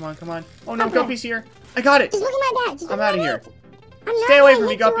on. Oh no, Okay. Guppy's here. I got it! Just look at my bat. Just look I'm at out of my here. bat. I'm not Stay away gonna from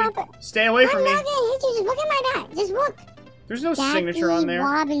me, hit you, Guppy. Hopper. Stay away from I'm me. not gonna hit you. Just look at my bat. Just look. There's no Jackie signature on there.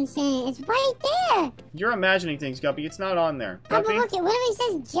 Robinson. It's right there. You're imagining things, Guppy. It's not on there. Hopper, Guppy, look at what if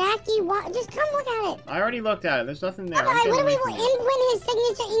it says Jackie Just come look at it. I already looked at it. There's nothing there. Hopper, I'm getting what if away we from will you. imprint his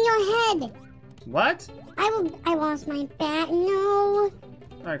signature in your head? What? I lost my bat. No.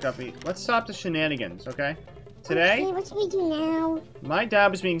 Alright, Guppy. Let's stop the shenanigans, okay? Today, Okay, what should we do now? my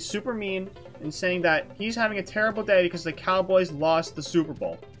dad was being super mean and saying that he's having a terrible day because the Cowboys lost the Super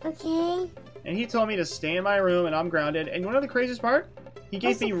Bowl. Okay. And he told me to stay in my room and I'm grounded. And you know the craziest part? He gave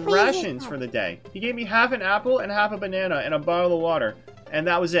What's the me craziest rations part? for the day. He gave me half an apple and half a banana and a bottle of water. And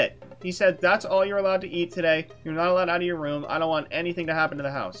that was it. He said, that's all you're allowed to eat today. You're not allowed out of your room. I don't want anything to happen to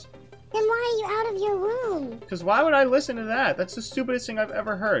the house. Then why are you out of your room? Because why would I listen to that? That's the stupidest thing I've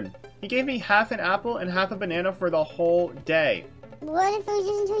ever heard. He gave me half an apple and half a banana for the whole day. What if it was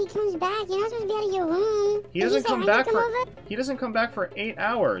just until he comes back? You're not supposed to be out of your room. He Did doesn't say come I back could come for over? he doesn't come back for 8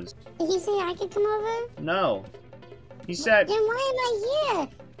 hours. Did he say I could come over? No. He said, Then why am I here?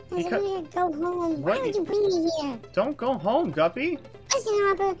 Because I'm gonna go home. Why What? would you bring me here? don't go home, Guppy. Listen,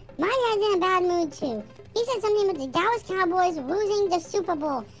 Harper, my dad's in a bad mood too. He said something about the Dallas Cowboys losing the Super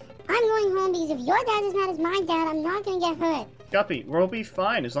Bowl. I'm going home because if your dad is mad as my dad, I'm not gonna get hurt. Guppy, we'll be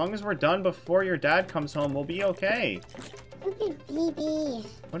fine. As long as we're done before your dad comes home, we'll be okay. Stupid baby.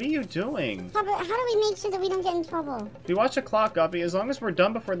 What are you doing? Harper, how do we make sure that we don't get in trouble? We watch the clock, Guppy. As long as we're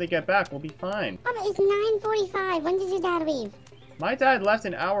done before they get back, we'll be fine. Harper, it's 9:45. When does your dad leave? My dad left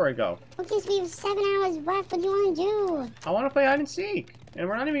an hour ago. Okay, so we have 7 hours left. What do you want to do? I want to play hide and seek. And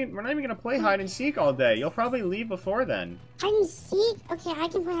we're not even gonna play hide and seek all day. You'll probably leave before then. Hide and seek? Okay, I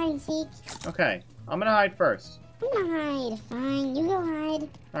can play hide and seek. Okay, I'm gonna hide first. I'm gonna hide. Fine, you go hide.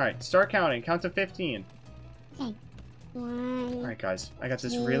 Alright, start counting. Count to 15. Okay. 1, Alright, guys. I got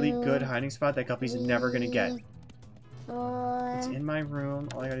this really good hiding spot that Guppy's never gonna get. 4, It's in my room.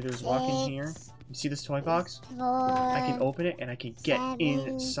 All I gotta do is walk in here. You see this toy box? 4. I can open it and I can get 7.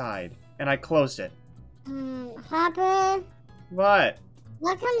 inside. And I closed it. Hopper, What?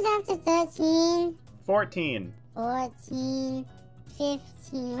 what comes after 13, 14. 14,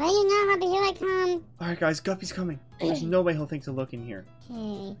 15? Right you know, Hopper, here I come. Alright, guys. Guppy's coming. There's no way he'll think to look in here.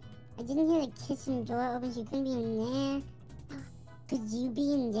 Okay. I didn't hear the kitchen door open, so you couldn't be in there. Could you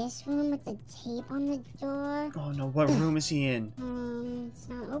be in this room with the tape on the door? Oh no, what room is he in? It's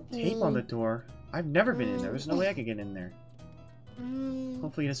not opening. Tape on the door? I've never been in there. There's no way I could get in there.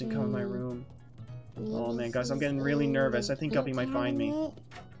 Hopefully he doesn't come in my room. Oh man, guys, I'm getting really nervous. I think Guppy might find me.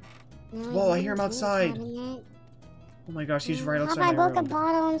 Whoa, I hear him outside. Oh my gosh, he's right outside I my broke a room.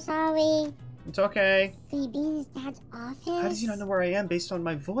 bottle, I'm sorry. It's okay. Could he be in his dad's office? How does he not know where I am based on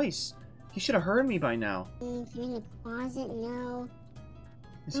my voice? He should have heard me by now. Can he in the closet? No.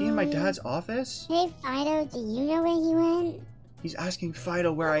 Is he in my dad's office? Hey, Fido, do you know where he went? He's asking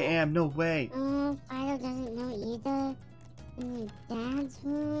Fido where I am. No way. Oh, Fido doesn't know either. In my dad's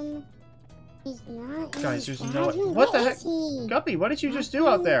room? He's not in Guys, his there's dad's no- room. what the Where heck? is he? Guppy, what did you just do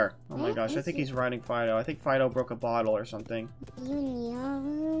out there? Oh my Where gosh, I is think he? he's riding Fido. I think Fido broke a bottle or something. You in your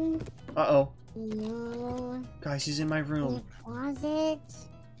room? Uh-oh. No. Guys, he's in my In room. your closet?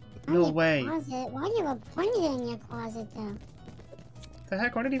 Not No your way. Closet. Why do you have a plunger in your closet, though? The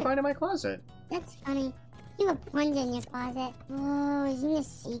heck? What did he find in my closet? That's funny. You have a plunger in your closet. Oh, is he in the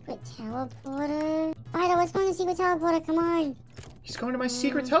secret teleporter? Fido, let's go in the secret teleporter. Come on. He's going to my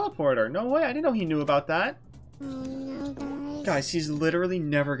secret teleporter. No way. I didn't know he knew about that. Oh, no, guys. Guys, he's literally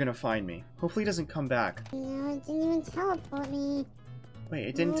never gonna find me. Hopefully he doesn't come back. No, it didn't even teleport me. Wait,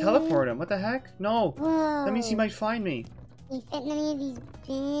 it didn't teleport him. What the heck? No. Whoa. That means he might find me. Can you fit in any of these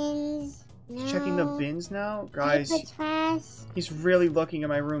bins? No. He's checking the bins now? Guys, Diaper trash. he's really looking in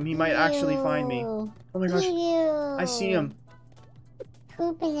my room. He might actually find me. Ew. Oh my gosh, Ew. I see him.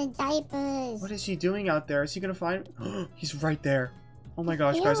 Poop in the diapers. What is he doing out there? Is he gonna find He's right there. Oh my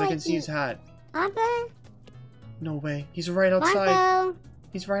gosh, feel guys, I can like see his hat. Papa? No way. He's right outside. Marco?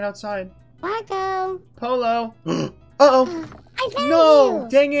 He's right outside. Marco? Polo. Uh-oh. I found No! you!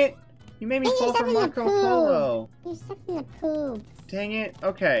 Dang it! You made me Dang it, fall step for in the Marco poo. Polo. You're stuck in the poop. Dang it.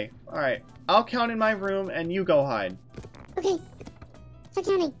 Okay. Alright. I'll count in my room and you go hide. Okay. Start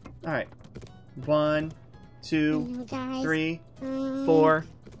counting. Alright. 1, 2, No, guys. 3, Um, 4,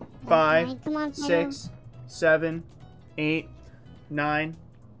 5, okay, come on, 6, 7, 8, 9,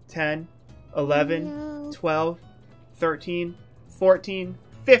 10, 11, No. 12, 13, 14,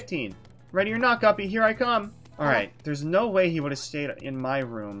 15. Ready or not, Guppy, here I come. Alright, there's no way he would have stayed in my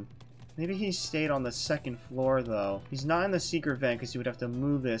room. Maybe he stayed on the second floor, though. He's not in the secret vent because he would have to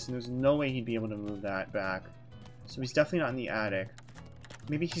move this, and there's no way he'd be able to move that back. So he's definitely not in the attic.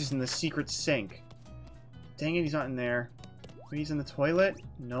 Maybe he's in the secret sink. Dang it, he's not in there. Maybe he's in the toilet?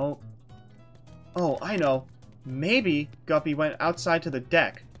 Nope. Oh, I know. Maybe Guppy went outside to the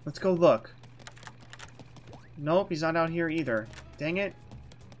deck. Let's go look. Nope, he's not out here either. Dang it.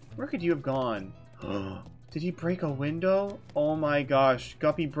 Where could you have gone? Did he break a window? Oh my gosh.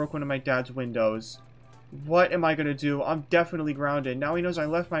 Guppy broke one of my dad's windows. What am I gonna do? I'm definitely grounded. Now he knows I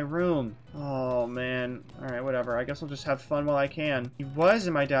left my room. Oh man. Alright, whatever. I guess I'll just have fun while I can. He was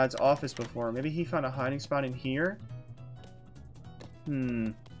in my dad's office before. Maybe he found a hiding spot in here?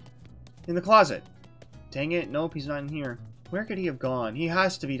 In the closet. Dang it. Nope, he's not in here. Where could he have gone? He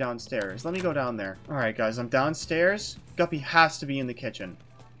has to be downstairs. Let me go down there. Alright guys, I'm downstairs. Guppy has to be in the kitchen.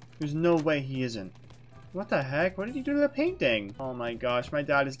 There's no way he isn't. What the heck? What did he do to the painting? Oh my gosh, my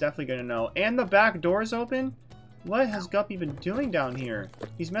dad is definitely gonna know. And the back door's open? What has Guppy been doing down here?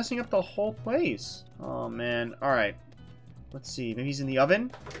 He's messing up the whole place. Oh man. Alright. Let's see. Maybe he's in the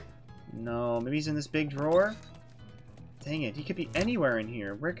oven? No. Maybe he's in this big drawer? Dang it. He could be anywhere in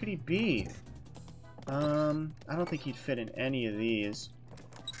here. Where could he be? I don't think he'd fit in any of these.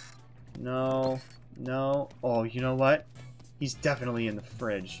 No. No. Oh, you know what? He's definitely in the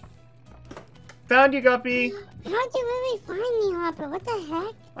fridge. Found you, Guppy! How'd you really find me, Hopper? What the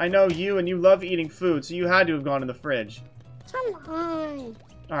heck? I know you, and you love eating food, so you had to have gone in the fridge. Come on.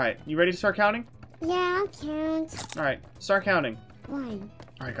 Alright, you ready to start counting? Yeah, I'll count. Alright, start counting. 1,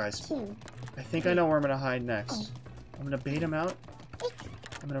 Alright, guys. 2, I think I know where I'm gonna hide next. I'm gonna bait him out.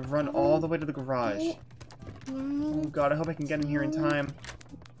 I'm gonna run all the way to the garage. 9, Oh god, I hope I can get in here in time.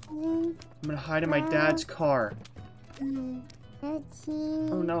 10, I'm gonna hide in my dad's car. 13.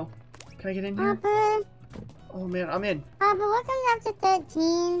 Oh no. Can I get in here? Hopper, Oh man, I'm in. Hopper, what comes after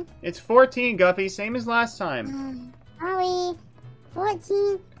 13? It's 14, Guppy, same as last time. Sorry.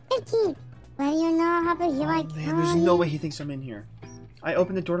 14, 15. Ready or not, Hopper, here I Oh come. man, there's no way he thinks I'm in here. I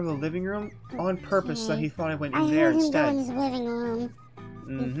opened the door to the living room on purpose so that he thought I went I in there heard him go instead. in his living room.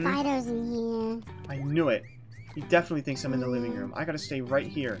 And Mm-hmm. Fido's in here. I knew it. He definitely thinks I'm in the living room. I gotta stay right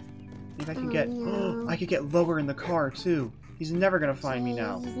here. Maybe I can get... no. I could get lower in the car, too. He's never gonna find me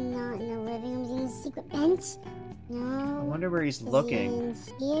now. He's not in the living room. He's in the secret bench. I No. wonder where he's Is looking.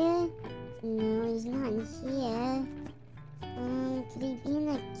 he in here? No, he's not in here. Could he be in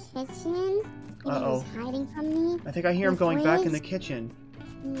the kitchen? Maybe Uh-oh. he's hiding from me? I think I hear him The going back in the fridge? kitchen.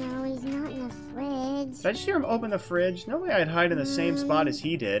 No, he's not in the fridge. Did I just hear him open the fridge? No way I'd hide in the same spot as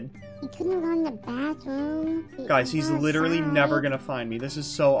he did. He couldn't have gone in the bathroom. Guys, he's literally outside. never gonna find me. This is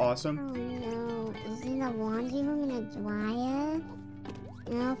so awesome. Oh no. Is he in the laundry room in the dryer?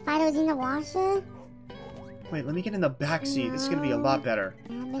 No, Fido's in the washer? Wait, let me get in the back seat. This is gonna be a lot better.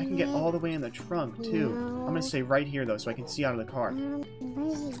 I can get Cabinet? all the way in the trunk, too. I'm gonna stay right here, though, so I can see out of the car. Where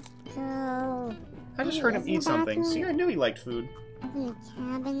does he go? I just heard him Is he eat something. bathroom? See, I knew he liked food. Open the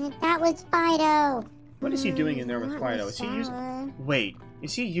cabinet. That was Fido. What is he doing in there with Not Fido? the Is he using... shower. Wait,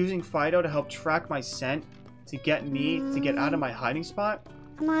 is he using Fido to help track my scent? To get me to get out of my hiding spot?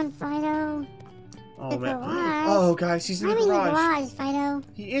 Come on, Fido. Oh, The man. garage. Oh, guys, he's in I'm the in the garage. garage, Fido.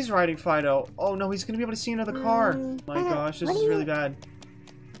 He is riding Fido. Oh, no, he's gonna be able to see into the car. My Fido, gosh, this what is do you- really bad.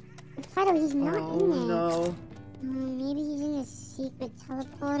 Fido, he's not Oh, in there. no. Maybe he's in a secret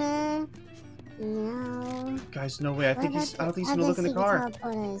teleporter. No. Guys, no way. I What don't about think he's the gonna look in the other car. secret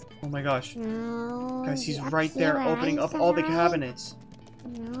teleporters? Oh my gosh. No. Guys, Is he's he up right here there where opening I up all the used to cabinets.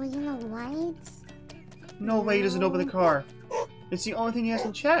 hide? No, he's in the lights. No way he doesn't open the car. It's the only thing he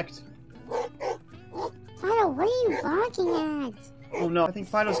hasn't checked. Fido, what are you barking at? Oh no, I think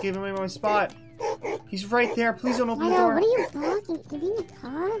Fido's giving away my spot. He's right there. Please don't open the Fido, door. what are you barking? Can you be in the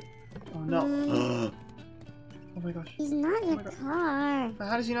car? Oh no. Oh my gosh. gosh. He's not in Oh the car.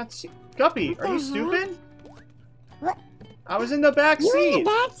 How does he not see? Guppy, are you stupid? What? I was in the back You seat. in the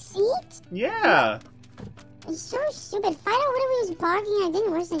back seat? Yeah. It's so stupid. Fido literally was barking. I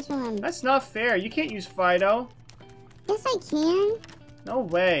didn't listen to him. That's not fair. You can't use Fido. Yes, I can. No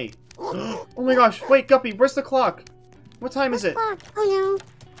way. Oh my gosh. Wait, Guppy, where's the clock? What time is it? Clock. Oh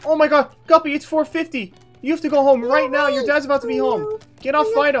Oh my god. Guppy, it's 4:50. You have to go home right now. Your dad's about to be home. Get off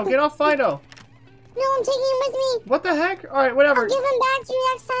Fido. Get off Fido. no, I'm taking him with me. What the heck? Alright, whatever. I'll give him back to you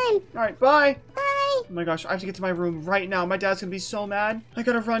next time. Alright, bye. Bye. Oh my gosh, I have to get to my room right now. My dad's gonna be so mad. I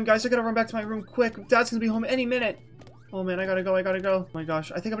gotta run, guys. I gotta run back to my room quick. Dad's gonna be home any minute. Oh man, I gotta go. Oh my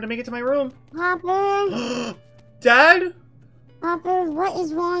gosh, I think I'm gonna make it to my room. Hopper. Dad? Hopper, what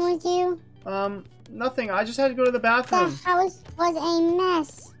is wrong with you? Nothing. I just had to go to the The bathroom. house was a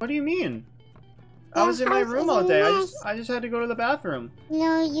mess. What do you mean? I The was in my house room is all a day. mess. I just had to go to the bathroom.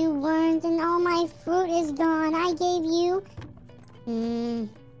 No, you weren't, and all my fruit is gone. I gave you.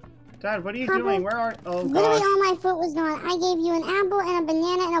 Dad, what are you Papa, doing? Where are? Oh Literally gosh. all my fruit was gone. I gave you an apple and a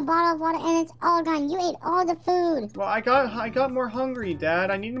banana and a bottle of water, and it's all gone. You ate all the food. Well, I got more hungry, Dad.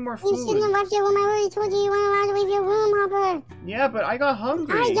 I needed more You shouldn't have food. left your room. I already told you you weren't allowed to leave your room, Hopper. Yeah, but I got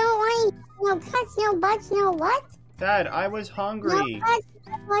hungry. I don't want no cuts, no butts, no what? Dad, I was No hungry. cuts,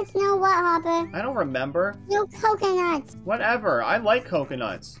 no butts, no what, Hopper? I don't remember. No coconuts. Whatever. I like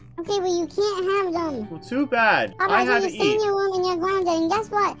coconuts. Okay, well you can't have them. Well, too bad. Hopper, I I had told to you stay in eat. your room and you're grounded. And guess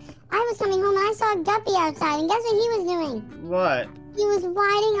what? I was coming home and I saw Guppy outside, and guess what he was doing? What? He was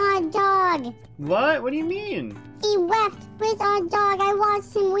riding our dog. What? What do you mean? He left with our dog. I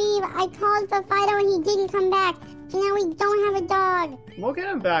watched him leave. I called for Fido and he didn't come back. So now we don't have a dog. We'll get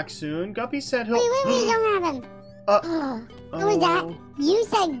him back soon. Guppy said he'll. We don't have him. What was that? Oh, You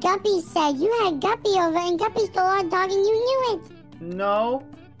said Guppy said. You had Guppy over and Guppy stole our dog and you knew it. no.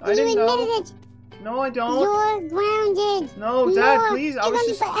 I You didn't admitted know. it. No, I don't. You're grounded. No, Dad, You're- please. I You're was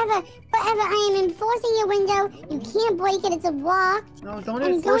gonna be just. forever. Forever. I am enforcing your window. You can't break it. It's locked. No, don't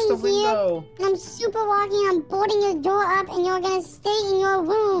I'm enforce the going here. window. And I'm super locking. I'm boarding your door up and you're gonna stay in your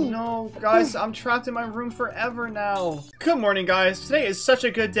room. No, guys, I'm trapped in my room forever now. Good morning, guys. Today is such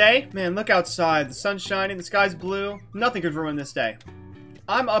a good day. Man, look outside. The sun's shining, the sky's blue. Nothing could ruin this day.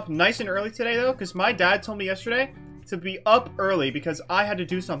 I'm up nice and early today, though, because my dad told me yesterday to be up early because I had to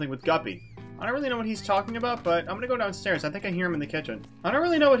do something with Guppy. I don't really know what he's talking about, but I'm gonna go downstairs. I think I hear him in the kitchen. I don't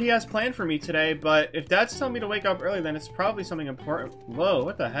really know what he has planned for me today, but if Dad's telling me to wake up early, then it's probably something important. Whoa,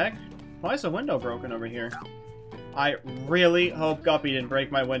 what the heck? Why is the window broken over here? I really hope Guppy didn't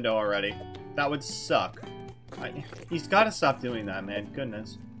break my window already. That would suck. He's gotta stop doing that, man.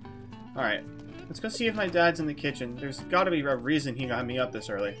 Goodness. Alright, let's go see if my dad's in the kitchen. There's gotta be a reason he got me up this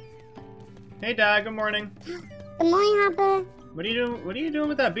early. Hey, Dad, good morning. Good morning, Hopper. What are you doing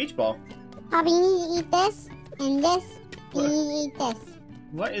with that beach ball? Hopper, you need to eat this and this. And you need to eat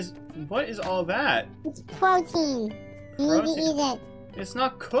this. What is all that? It's protein. You need to Protein? eat it. It's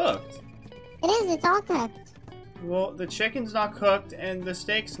not cooked. It is. It's all cooked. Well, the chicken's not cooked and the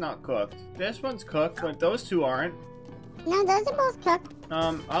steak's not cooked. This one's cooked, but those two aren't. No, those are both cooked.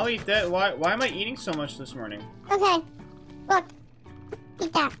 I'll eat that. Why am I eating so much this morning? Okay. Look.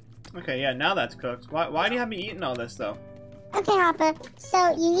 Eat that. Okay, yeah, now that's cooked. Why do you have me eating all this, though? Okay, Hopper.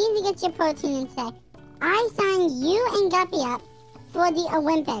 So you need to get your protein in today. I signed you and Guppy up for the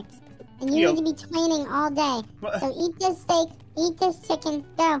Olympics. And you Yo. need to be training all day. What? So eat this steak. Eat this chicken.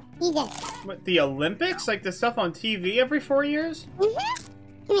 Go. Eat it. What, the Olympics? Like the stuff on TV every 4 years? Mm-hmm.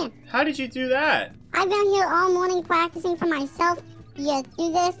 Come here. How did you do that? I've been here all morning practicing for myself. Yeah,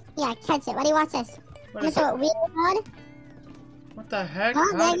 do this. Yeah, catch it. Ready? Watch this. What I'm is gonna throw it? it really hard. What the heck?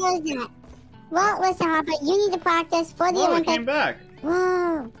 Oh, there goes that. Well, listen, Hopper, you need to practice for the Whoa, it Olympics. came back.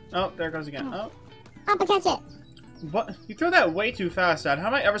 Whoa. Oh, there it goes again. Oh, Hopper, catch it. what? You throw that way too fast, Dad. How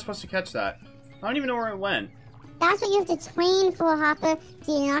am I ever supposed to catch that? I don't even know where it went. That's what you have to train for, Hopper.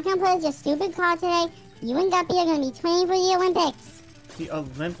 So you're not going to play with your stupid car today. You and Guppy are going to be training for the Olympics. The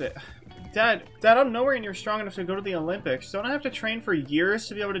Olympic. Dad, I'm nowhere near strong enough to go to the Olympics. Don't I have to train for years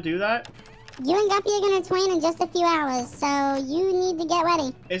to be able to do that? You and Guppy are going to train in just a few hours, so you need to get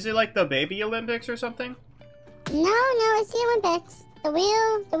ready. Is it like the baby Olympics or something? No, it's the Olympics. The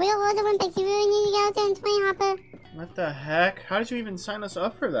real World Olympics. You really need to get out there and train, Hopper. What the heck? How did you even sign us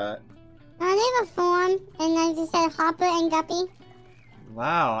up for that? They have a form, and I just said Hopper and Guppy.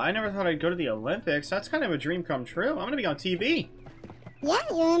 Wow, I never thought I'd go to the Olympics. That's kind of a dream come true. I'm gonna be on TV. Yeah,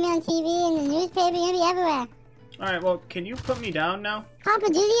 you're going to be on TV, in the newspaper, you're going to be everywhere. Alright, well, can you put me down now? Hopper,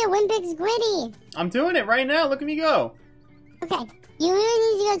 do the Olympics gritty. I'm doing it right now. Look at me go. Okay, you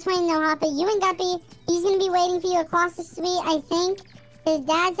really need to go train though, Hopper. You and Guppy, he's gonna be waiting for you across the street, I think. His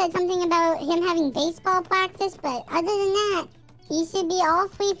dad said something about him having baseball practice, but other than that, he should be all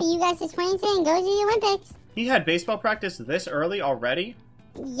free for you guys to train today and go to the Olympics. He had baseball practice this early already?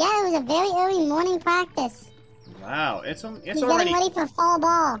 Yeah, it was a very early morning practice. Wow, He's already getting ready for fall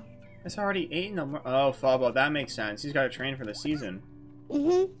ball. it's already 8 in the morning. Oh, fall ball, that makes sense. He's got to train for the season.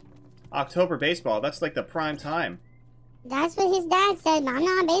 Mm-hmm. October baseball, that's like the prime time. That's what his dad said, but I'm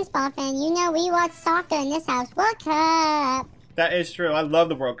not a baseball fan. You know we watch soccer in this house. World Cup. That is true. I love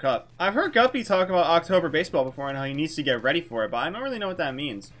the World Cup. I've heard Guppy talk about October baseball before and how he needs to get ready for it, but I don't really know what that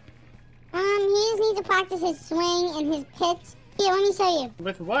means. He just needs to practice his swing and his pitch. Here, let me show you.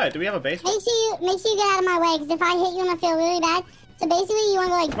 With what? Do we have a baseball? Make sure you get out of my way, because if I hit you, I'm gonna feel really bad. So basically, you want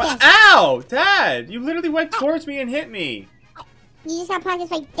to go like What? this. Ow! Dad! You literally went towards me and hit me. You just gotta practice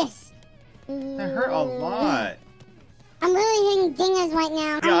like this. That hurt a lot. I'm really hitting dingers right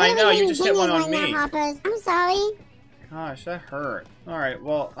now. Yeah, I know, you hitting just hit one dingers on right me. now, Hoppers. I'm sorry. Gosh, that hurt. Alright,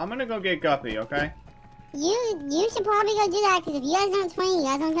 well, I'm gonna go get Guppy, okay? You should probably go do that, because if you guys don't train, you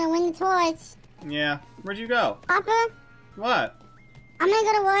guys aren't gonna win the torch. Yeah. Where'd you go? Hopper, What? I'm gonna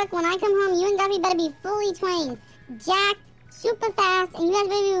go to work. When I come home, you and Guppy better be fully trained, jacked, super fast, and you guys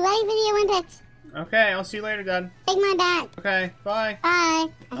better be ready for the Olympics. Okay, I'll see you later, Dad. Take my bat. Okay, bye. Bye.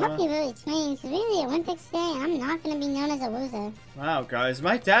 I hope you really train, because we're the Olympics today, and I'm not gonna be known as a loser. Wow, guys,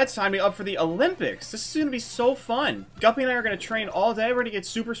 my dad signed me up for the Olympics. This is gonna be so fun. Guppy and I are gonna train all day. We're gonna get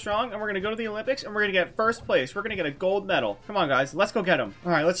super strong, and we're gonna go to the Olympics, and we're gonna get first place. We're gonna get a gold medal. Come on, guys, let's go get him.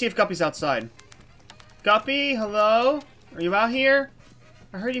 All right, let's see if Guppy's outside. Guppy, hello? Are you out here?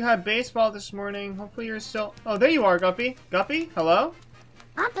 I heard you had baseball this morning. Hopefully you're still... Oh, there you are, Guppy. Guppy, hello?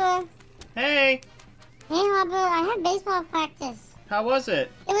 Hopper. Hey, Hey, Hopper. I had baseball practice. how was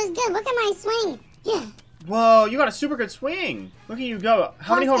it? It was good. Look at my swing. Yeah. Whoa, you got a super good swing. Look at you go.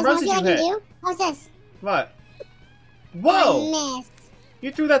 How many home runs did you hit? What's this? What? Whoa! I missed.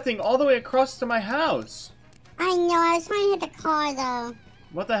 You threw that thing all the way across to my house. I know. I was trying to hit the car, though.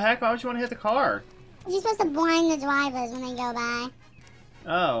 What the heck? Why would you want to hit the car? You're supposed to blind the drivers when they go by.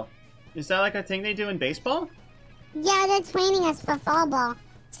 Oh. Is that like a thing they do in baseball? Yeah, they're training us for fall ball.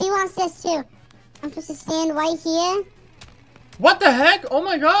 See, watch this, too. I'm supposed to stand right here. What the heck? Oh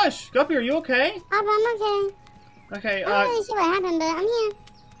my gosh! Guppy, are you okay? Hopper, I'm okay. Okay, I'm not really sure what happened, but I'm here.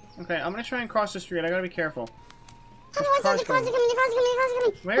 okay, I'm gonna try and cross the street. I gotta be careful. Hopper, what's up? The cars are coming, the cars are coming, the cars are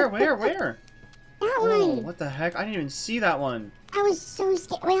coming. Where? That Oh, one. what the heck? I didn't even see that one. I was so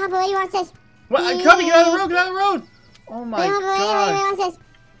scared. Wait, Hopper, wait, watch this. What? Guppy, get out of the road! Get out of the road! Oh my Wait, Hopper, god. wait, watch this.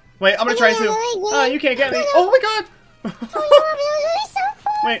 Wait, I'm gonna try to. Oh, you can't get me. Oh my god! Oh, no, Hopper, that was really so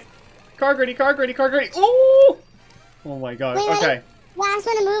cool. Wait. Car gritty, car gritty, car gritty. Ooh! Oh my god. Wait, ready? Okay. Last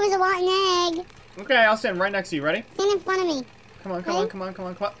one to move is a rotten egg. Okay, I'll stand right next to you. Ready? Stand in front of me. Come on, come Ready? on, come on, come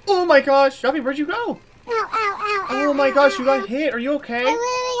on, come on. Oh my gosh! Guppy, where'd you go? Ow, ow, ow, Oh ow, my ow, gosh, ow, you got ow. hit. Are you okay? I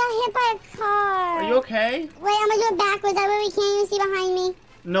literally got hit by a car. Are you okay? Wait, I'm gonna do it backwards. I literally can't even see behind me.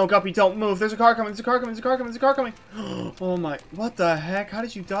 No, Guppy, don't move. There's a car coming. There's a car coming. There's a car coming. There's a car coming. Oh my. What the heck? How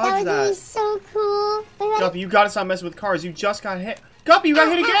did you That dodge was really that? so cool. Wait, ready? Guppy, you gotta stop messing with cars. You just got hit. Guppy, you got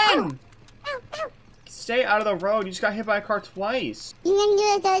hit again! Ow, ow. Stay out of the road. You just got hit by a car twice. You gonna do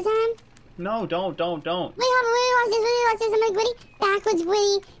it a third time? No, don't. Wait, Hopper, wait, watch this. I'm like Gritty. Backwards,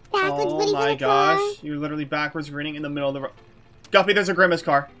 Gritty. Backwards, Oh Gritty my for the gosh. car. You're literally backwards grinning in the middle of the road. Guppy, there's a Grimace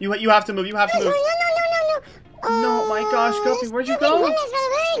car. You have to move. You have to No, move. no. No, my gosh, Guppy, where'd you Stupid go? Grimace,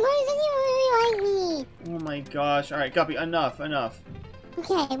 why doesn't he really like me? Oh my gosh. Alright, Guppy, enough. Okay,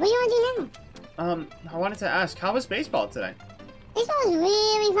 what do you want to do now? I wanted to ask, how was baseball today? Baseball was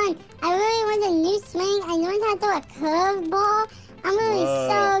really fun. I really learned a new swing. I learned how to throw a curveball. I'm really Whoa.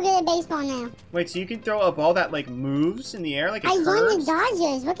 so good at baseball now. Wait, so you can throw a ball that, like, moves in the air, like it I joined curves? the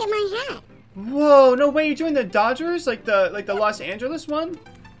Dodgers. Look at my hat. Whoa, no way, you joined the Dodgers? Like the Los Angeles one?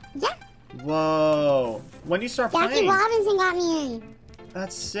 Yeah. Whoa. When do you start Jackie playing? Robinson got me in.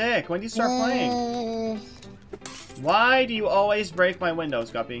 That's sick. When do you start playing? Uh, Why do you always break my windows,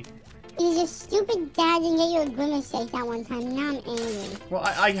 Guppy? Because your stupid dad didn't get you a Grimace shake that one time. Now I'm angry. Well,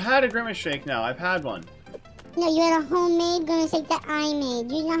 I had a Grimace shake now. I've had one. No, you had a homemade Grimace shake that I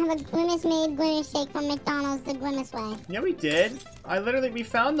made. You don't have a Grimace made Grimace shake from McDonald's the Grimace way. Yeah, we did. We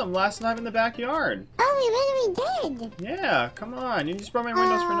found them last night in the backyard. Oh, we literally did. Yeah, come on. You just broke my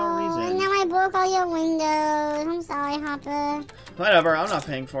windows for no And reason. now I broke all your windows. I'm sorry, Hopper. Whatever, I'm not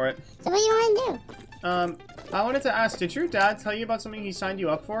paying for it. So what do you want to do? I wanted to ask, did your dad tell you about something he signed you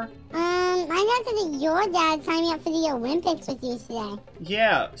up for? My dad said that your dad signed me up for the Olympics with you today.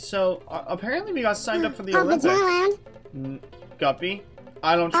 Yeah, so apparently we got signed up for the Hopper, Olympics. turn around. Guppy,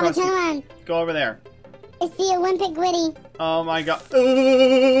 I don't Hopper, trust turn you. around. Go over there. It's the Olympic Gritty. Oh my god.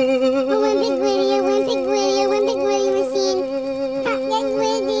 Olympic Gritty, Olympic Gritty, Olympic Gritty machine. Yeah,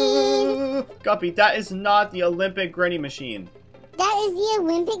 Guppy, that is not the Olympic gritty machine. That is the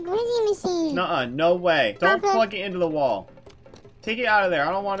Olympic gritty machine. Nuh-uh, no way. Don't Papa. plug it into the wall. Take it out of there.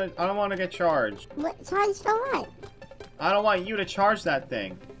 I don't want to get charged. What, charge for what? I don't want you to charge that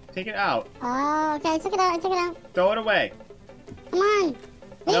thing. Take it out. Oh, okay, I took it out, I took it out. Throw it away. Come on.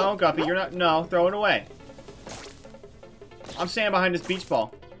 Wait, No, Guppy, you're not. No, throw it away. I'm standing behind this beach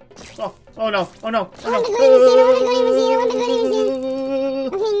ball. Oh no, oh no, oh no. Olympic gritty machine, Olympic gritty machine, Olympic gritty machine.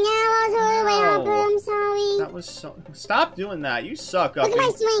 Okay, now I'll throw it away, Hopper, I'm sorry. That was so. Stop doing that. You suck, Look Guppy. at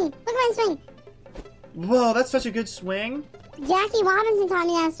my swing, look at my swing. Whoa, that's such a good swing. Jackie Robinson taught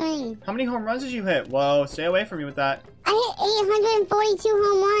me that swing. How many home runs did you hit? Whoa, stay away from me with that. I hit 842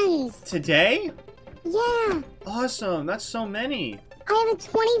 home runs. Today? Yeah. Awesome, that's so many. I have a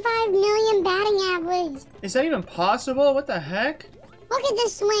 25 million batting average. Is that even possible? What the heck? Look at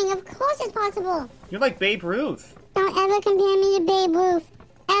this swing. Of course it's possible. You're like Babe Ruth. Don't ever compare me to Babe Ruth.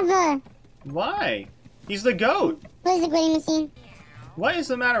 Ever. Why? He's the GOAT. Where's the gritty machine? What is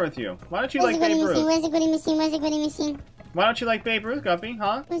the matter with you? Why don't you Where's like the gritty Babe machine? Ruth? Where's the gritty machine? Where's the gritty machine? Why don't you like Babe Ruth, Guppy,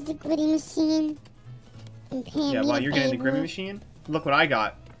 huh? Where's the gritty machine? Compare Yeah, me well, to you're getting the Babe Grimmy Ruth. machine? Look what I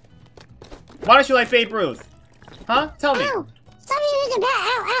got. Why don't you like Babe Ruth? Huh? Tell me. Ow! Stop using the bat!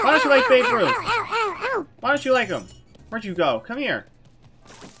 Ow! Ow! Why don't you ow, like ow, Babe ow, Ruth? Ow! Ow! Ow! Ow! Why don't you like him? Where'd you go? Come here.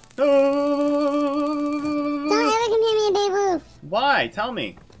 Don't ever compare me to Babe Ruth. Why? Tell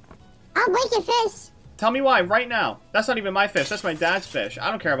me. I'll break your fist. Tell me why, right now. That's not even my fish. That's my dad's fish. I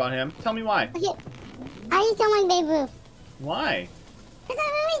don't care about him. Tell me why. Okay. I just don't like Babe Ruth. Why? Because I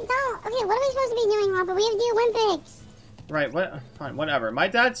really don't. Okay, what are we supposed to be doing, Hopper? We have the Olympics. Right, what? Fine, whatever. My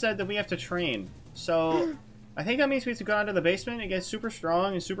dad said that we have to train. So, I think that means we have to go down to the basement and get super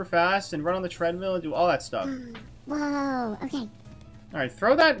strong and super fast and run on the treadmill and do all that stuff. Whoa. Okay. Alright,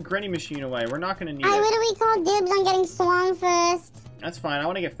 throw that gritty machine away. We're not going to need I it. literally called dibs on getting strong first. That's fine. I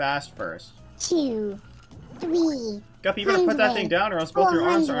want to get fast first. 2, 3, Guppy, you better put that thing down or else both your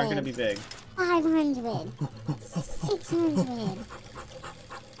arms aren't 400. going to be big. 500, 600,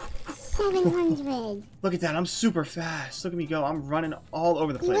 700. Look at that. I'm super fast. Look at me go. I'm running all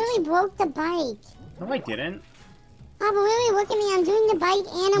over the You place. literally broke the bike. No, I didn't. Papa, literally look at me. I'm doing the bike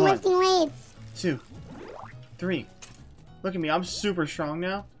and I'm One. lifting weights. 2, 3. Look at me. I'm super strong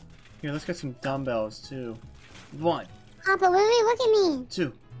now. Here, let's get some dumbbells too. 1, Papa, literally look at me.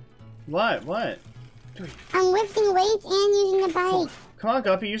 2. What? What? 3. I'm lifting weights and using the bike. Come on,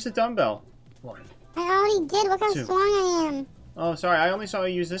 Guppy. Use the dumbbell. 1. I already did. Look how 2. strong I am. Oh, sorry. I only saw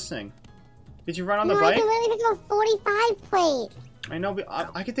you use this thing. Did you run on the No, I bike? can literally pick up a 45 plate. I know, but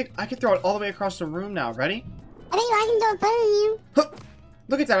I can throw it all the way across the room now. Ready? I think I can do it better than you.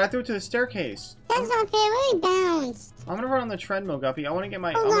 Look at that. I threw it to the staircase. That's not fair. Really bounce. I'm gonna run on the treadmill, Guppy. I want to get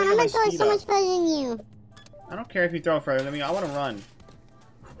my. Hold I on, want I'm to get gonna my throw it speed so up. much further than you. I don't care if you throw it further than me. I want to run.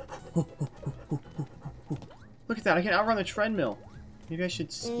 Look at that. I can outrun the treadmill. Maybe I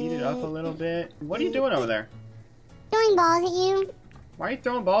should speed it up a little bit. What are you doing over there? Throwing balls at you. Why are you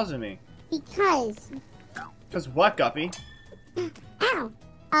throwing balls at me? Because. Because what, Guppy? Ow.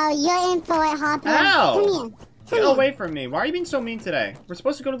 Oh, you're in for it, Hopper. Ow! Come here. Get Come here. away from me. Why are you being so mean today? We're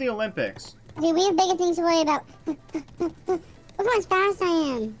supposed to go to the Olympics. Okay, we have bigger things to worry about. Look how much fast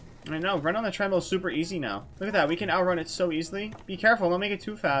I am. I know. Run on the treadmill is super easy now. Look at that. We can outrun it so easily. Be careful. Don't make it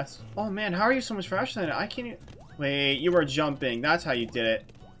too fast. Oh, man. How are you so much faster than it? I can't even... Wait. You were jumping. That's how you did it.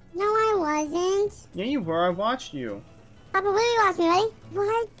 No, I wasn't. Yeah, you were. I watched you. Hopper, where you lost me, ready?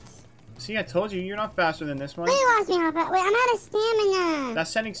 What? See, I told you. You're not faster than this one. Where you lost me, Hopper? Wait, I'm out of stamina. That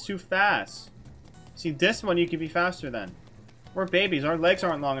setting's too fast. See, this one you could be faster than. We're babies. Our legs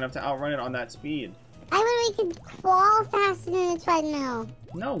aren't long enough to outrun it on that speed. I literally could crawl faster than the treadmill.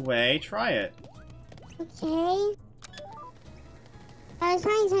 No way. Try it. Okay. I was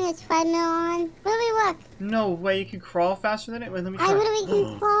trying to turn the treadmill on. Literally, look. No way. You could crawl faster than it? Wait, let me try. I literally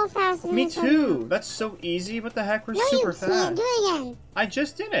can crawl faster than Me the treadmill. too. That's so easy. What the heck? We're No, super you can't. fast. Do it again. I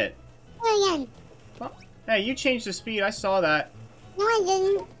just did it. Do it again. Well, hey, you changed the speed. I saw that. No, I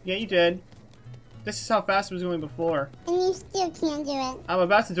didn't. Yeah, you did. This is how fast it was going before. And you still can't do it. I'm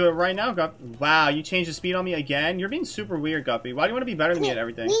about to do it right now, Guppy. Wow, you changed the speed on me again? You're being super weird, Guppy. Why do you want to be better than me at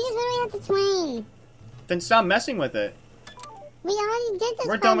everything? We just literally have to train. Then stop messing with it. We already did this.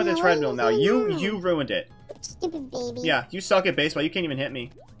 We're done with the treadmill now. You ruined it. Stupid baby. Yeah, you suck at baseball. You can't even hit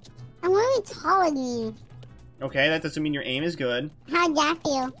me. I'm literally taller than you. Okay, that doesn't mean your aim is good. How'd that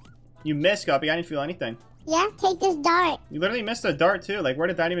feel? You missed, Guppy. I didn't feel anything. Yeah, take this dart. You literally missed a dart, too. Like, where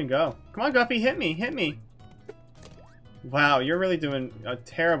did that even go? Come on, Guppy. Hit me. Hit me. Wow, you're really doing a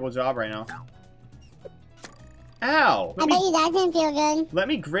terrible job right now. Ow! I bet you that didn't feel good. Let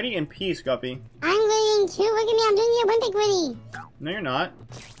me gritty in peace, Guppy. I'm grittying too. Look at me. I'm doing the Olympic gritty. No, you're not.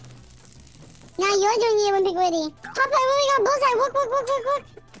 Now you're doing the Olympic lady. Papa, I really got bullseye. Look.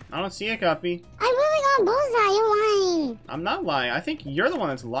 I don't see it, Guppy. I really got bullseye. You're lying. I'm not lying. I think you're the one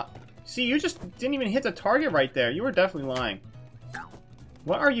that's lying. See, you just didn't even hit the target right there. You were definitely lying.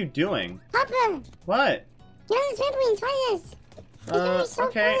 What are you doing? Papa. What? Get on the trampoline. Try this. So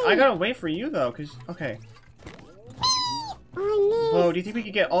okay. fun. I gotta wait for you, though, because... Okay. Oh, I missed. Whoa, do you think we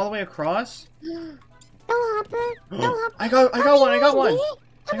could get all the way across? Go, Hopper. Go, Hopper. I got one. I got one.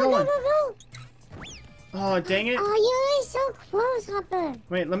 Go. Oh, dang it. Oh, you're really so close, Hopper.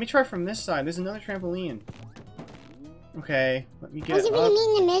 Wait, let me try from this side. There's another trampoline. Okay, let me get Was it up. gonna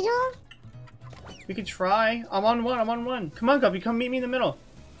meet in the middle? We could try. I'm on one. Come on, Guppy. Come meet me in the middle.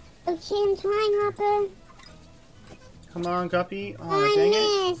 Okay, I'm trying, Hopper. Come on, Guppy. Oh, I dang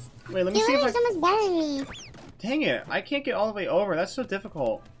it. missed. Wait, let me You're see if really I... so much better than me. Dang it. I can't get all the way over. That's so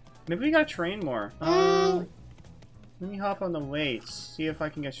difficult. Maybe we gotta train more. Um, Let me hop on the weights. See if I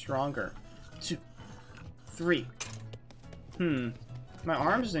can get stronger. 2, 3. My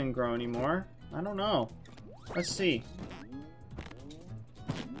arms didn't grow anymore. I don't know. Let's see.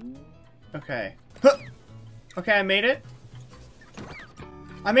 Okay. Huh! Okay, I made it.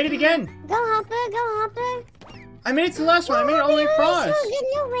 I made it again. Go, Hopper. I made it to the last one. I made it all the way across. So good,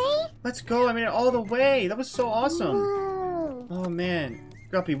 no way. Let's go. I made it all the way. That was so awesome. Whoa. Oh, man.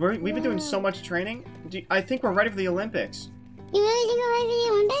 Guppy, we've been doing so much training. I think we're ready for the Olympics. You really think we're ready for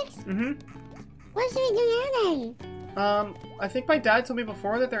the Olympics? Mm-hmm. What should we do now then? I think my dad told me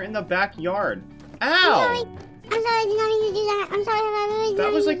before that they're in the backyard. Ow! I'm sorry, I did not mean to do that. I'm sorry, I really did That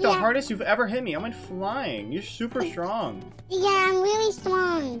not was mean like to do the that. hardest you've ever hit me. I went flying. You're super strong. Yeah, I'm really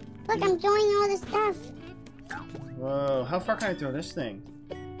strong. Look, I'm throwing all this stuff. Whoa, how far can I throw this thing?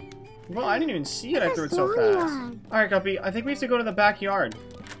 Well, I didn't even see it. I Look threw how it so strong you fast. are. Alright, Guppy, I think we have to go to the backyard.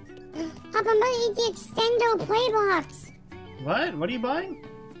 Papa, I'm gonna eat the Extendo Play Box. What? What are you buying?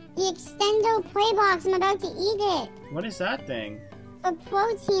 The Extendo Play Box. I'm about to eat it. What is that thing? For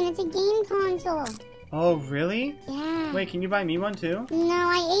protein. It's a game console. Oh, really? Yeah. Wait, can you buy me one too? No,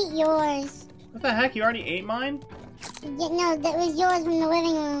 I ate yours. What the heck? You already ate mine? Yeah, no, that was yours from the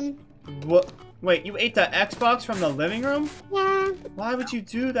living room. What? Wait, you ate the Xbox from the living room? Yeah. Why would you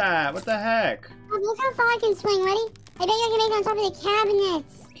do that? What the heck? Oh, look how far I can swing. Ready? I bet you I can make it on top of the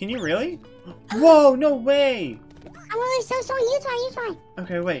cabinets. Can you really? Whoa, no way! I'm really so strong. You try.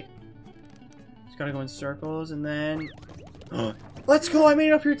 Okay, wait. Just gotta go in circles and then... Let's go! I made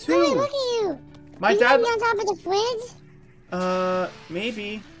it up here Hey, too! look at you. My you dad... can be on top of the fridge?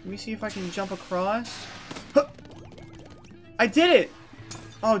 Maybe. Let me see if I can jump across. Huh. I did it!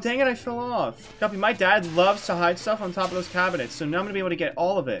 Oh, dang it, I fell off. Guppy, my dad loves to hide stuff on top of those cabinets, so now I'm gonna be able to get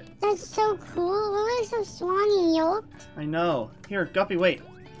all of it. That's so cool. We're really so strong and yoked. I know. Here, Guppy, wait.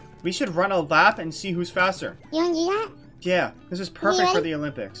 We should run a lap and see who's faster. You wanna do that? Yeah, this is perfect Yeah. for the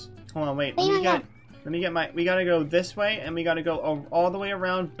Olympics. Hold on, wait. Wait, Let me get my... We gotta go this way, and we gotta go all the way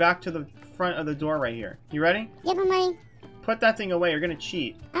around back to the front of the door right here. You ready? Yep, I'm ready. Put that thing away. You're gonna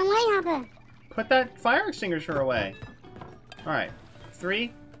cheat. I'm ready, Hopper. Put that fire extinguisher away. Alright.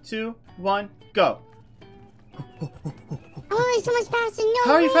 3, 2, 1, go. I'm really so much faster. No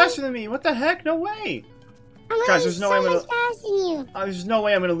How are you way. faster than me? What the heck? No way. I'm really Guys, there's no way I'm so gonna- much faster than you. There's no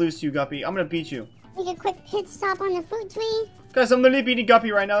way I'm gonna lose to you, Guppy. I'm gonna beat you. Make a quick pit stop on the fruit tree. Guys, I'm literally beating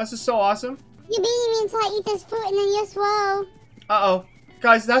Guppy right now. This is so awesome. You're beating me until I eat this fruit and then you're slow. Uh-oh.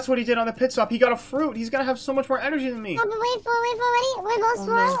 Guys, that's what he did on the pit stop. He got a fruit. He's gonna have so much more energy than me. Papa, wait for, ready? We're both Oh,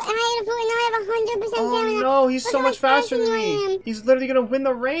 slow, no. and I ate a fruit, and now I have 100% stamina. Oh no, he's Look so how much faster than you I me. am. He's literally gonna win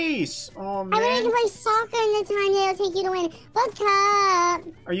the race. Oh I really man. can play soccer in the time that it'll take you to win. Look up.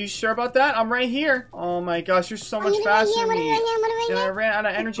 Are you sure about that? I'm right here. Oh my gosh, you're so much What faster are than we me. right here? What are we And I right ran out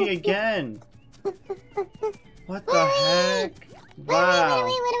of energy again. What the Wait. heck? Wow. What are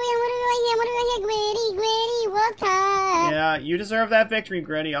we right here? Gritty, look up. Yeah, you deserve that victory,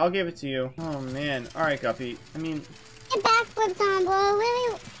 Gritty. I'll give it to you. Oh man. Alright, Guppy. I mean, Get backflips on, bro.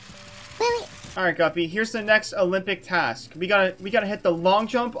 Really. alright, Guppy. Here's the next Olympic task. We gotta hit the long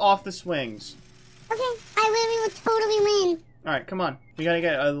jump off the swings. Okay, I really will totally win. Alright, come on. We gotta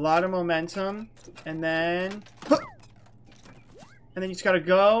get a lot of momentum. And then... And then you just gotta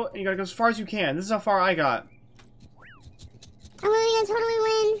go, and you gotta go as far as you can. This is how far I got. I'm really gonna totally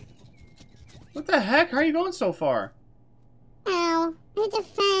win. What the heck? How are you going so far? Ow. I hit the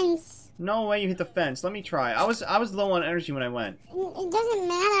fence. No way you hit the fence. Let me try. I was low on energy when I went. It doesn't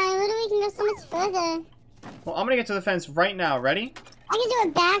matter. I literally can go so much further. Well, I'm gonna get to the fence right now. Ready? I can do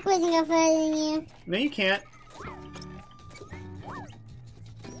it backwards and go further than you. No, you can't.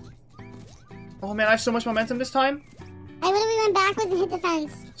 Oh man, I have so much momentum this time. I literally went backwards and hit the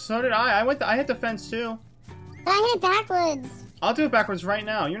fence. So did I. I hit the fence too. But I hit it backwards. I'll do it backwards right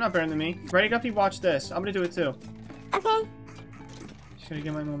now. You're not better than me. Ready, Guppy? Watch this. I'm gonna do it too. Okay. Just gotta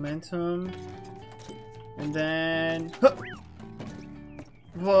get my momentum. And then... Huh.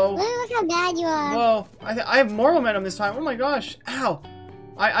 Whoa. Look how bad you are. Whoa. I have more momentum this time. Oh my gosh. Ow.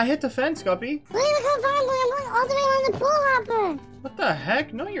 I hit the fence, Guppy. Look how far I'm going. I'm going all the way around the pool hopper. What the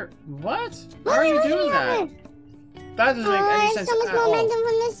heck? No, you're... What? How Look, are you look, doing look, that? look. That doesn't make I any have sense so much at all. momentum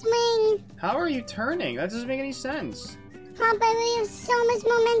from the swing. How are you turning? That doesn't make any sense. Hopper, we have so much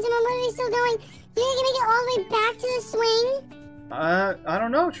momentum. And where are we still going? You think you can make it all the way back to the swing? I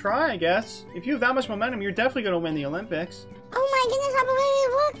don't know. Try, I guess. If you have that much momentum, you're definitely gonna win the Olympics. Oh my goodness, Hopper, where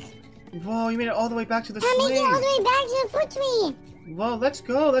do we look? Whoa, you made it all the way back to the I'm making it all swing. the way back to the foot tree. Whoa, let's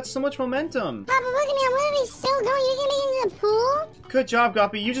go. That's so much momentum. Hopper, look at me. I'm literally still going. You can make it into the pool? Good job,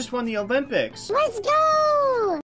 Guppy. You just won the Olympics. Let's go!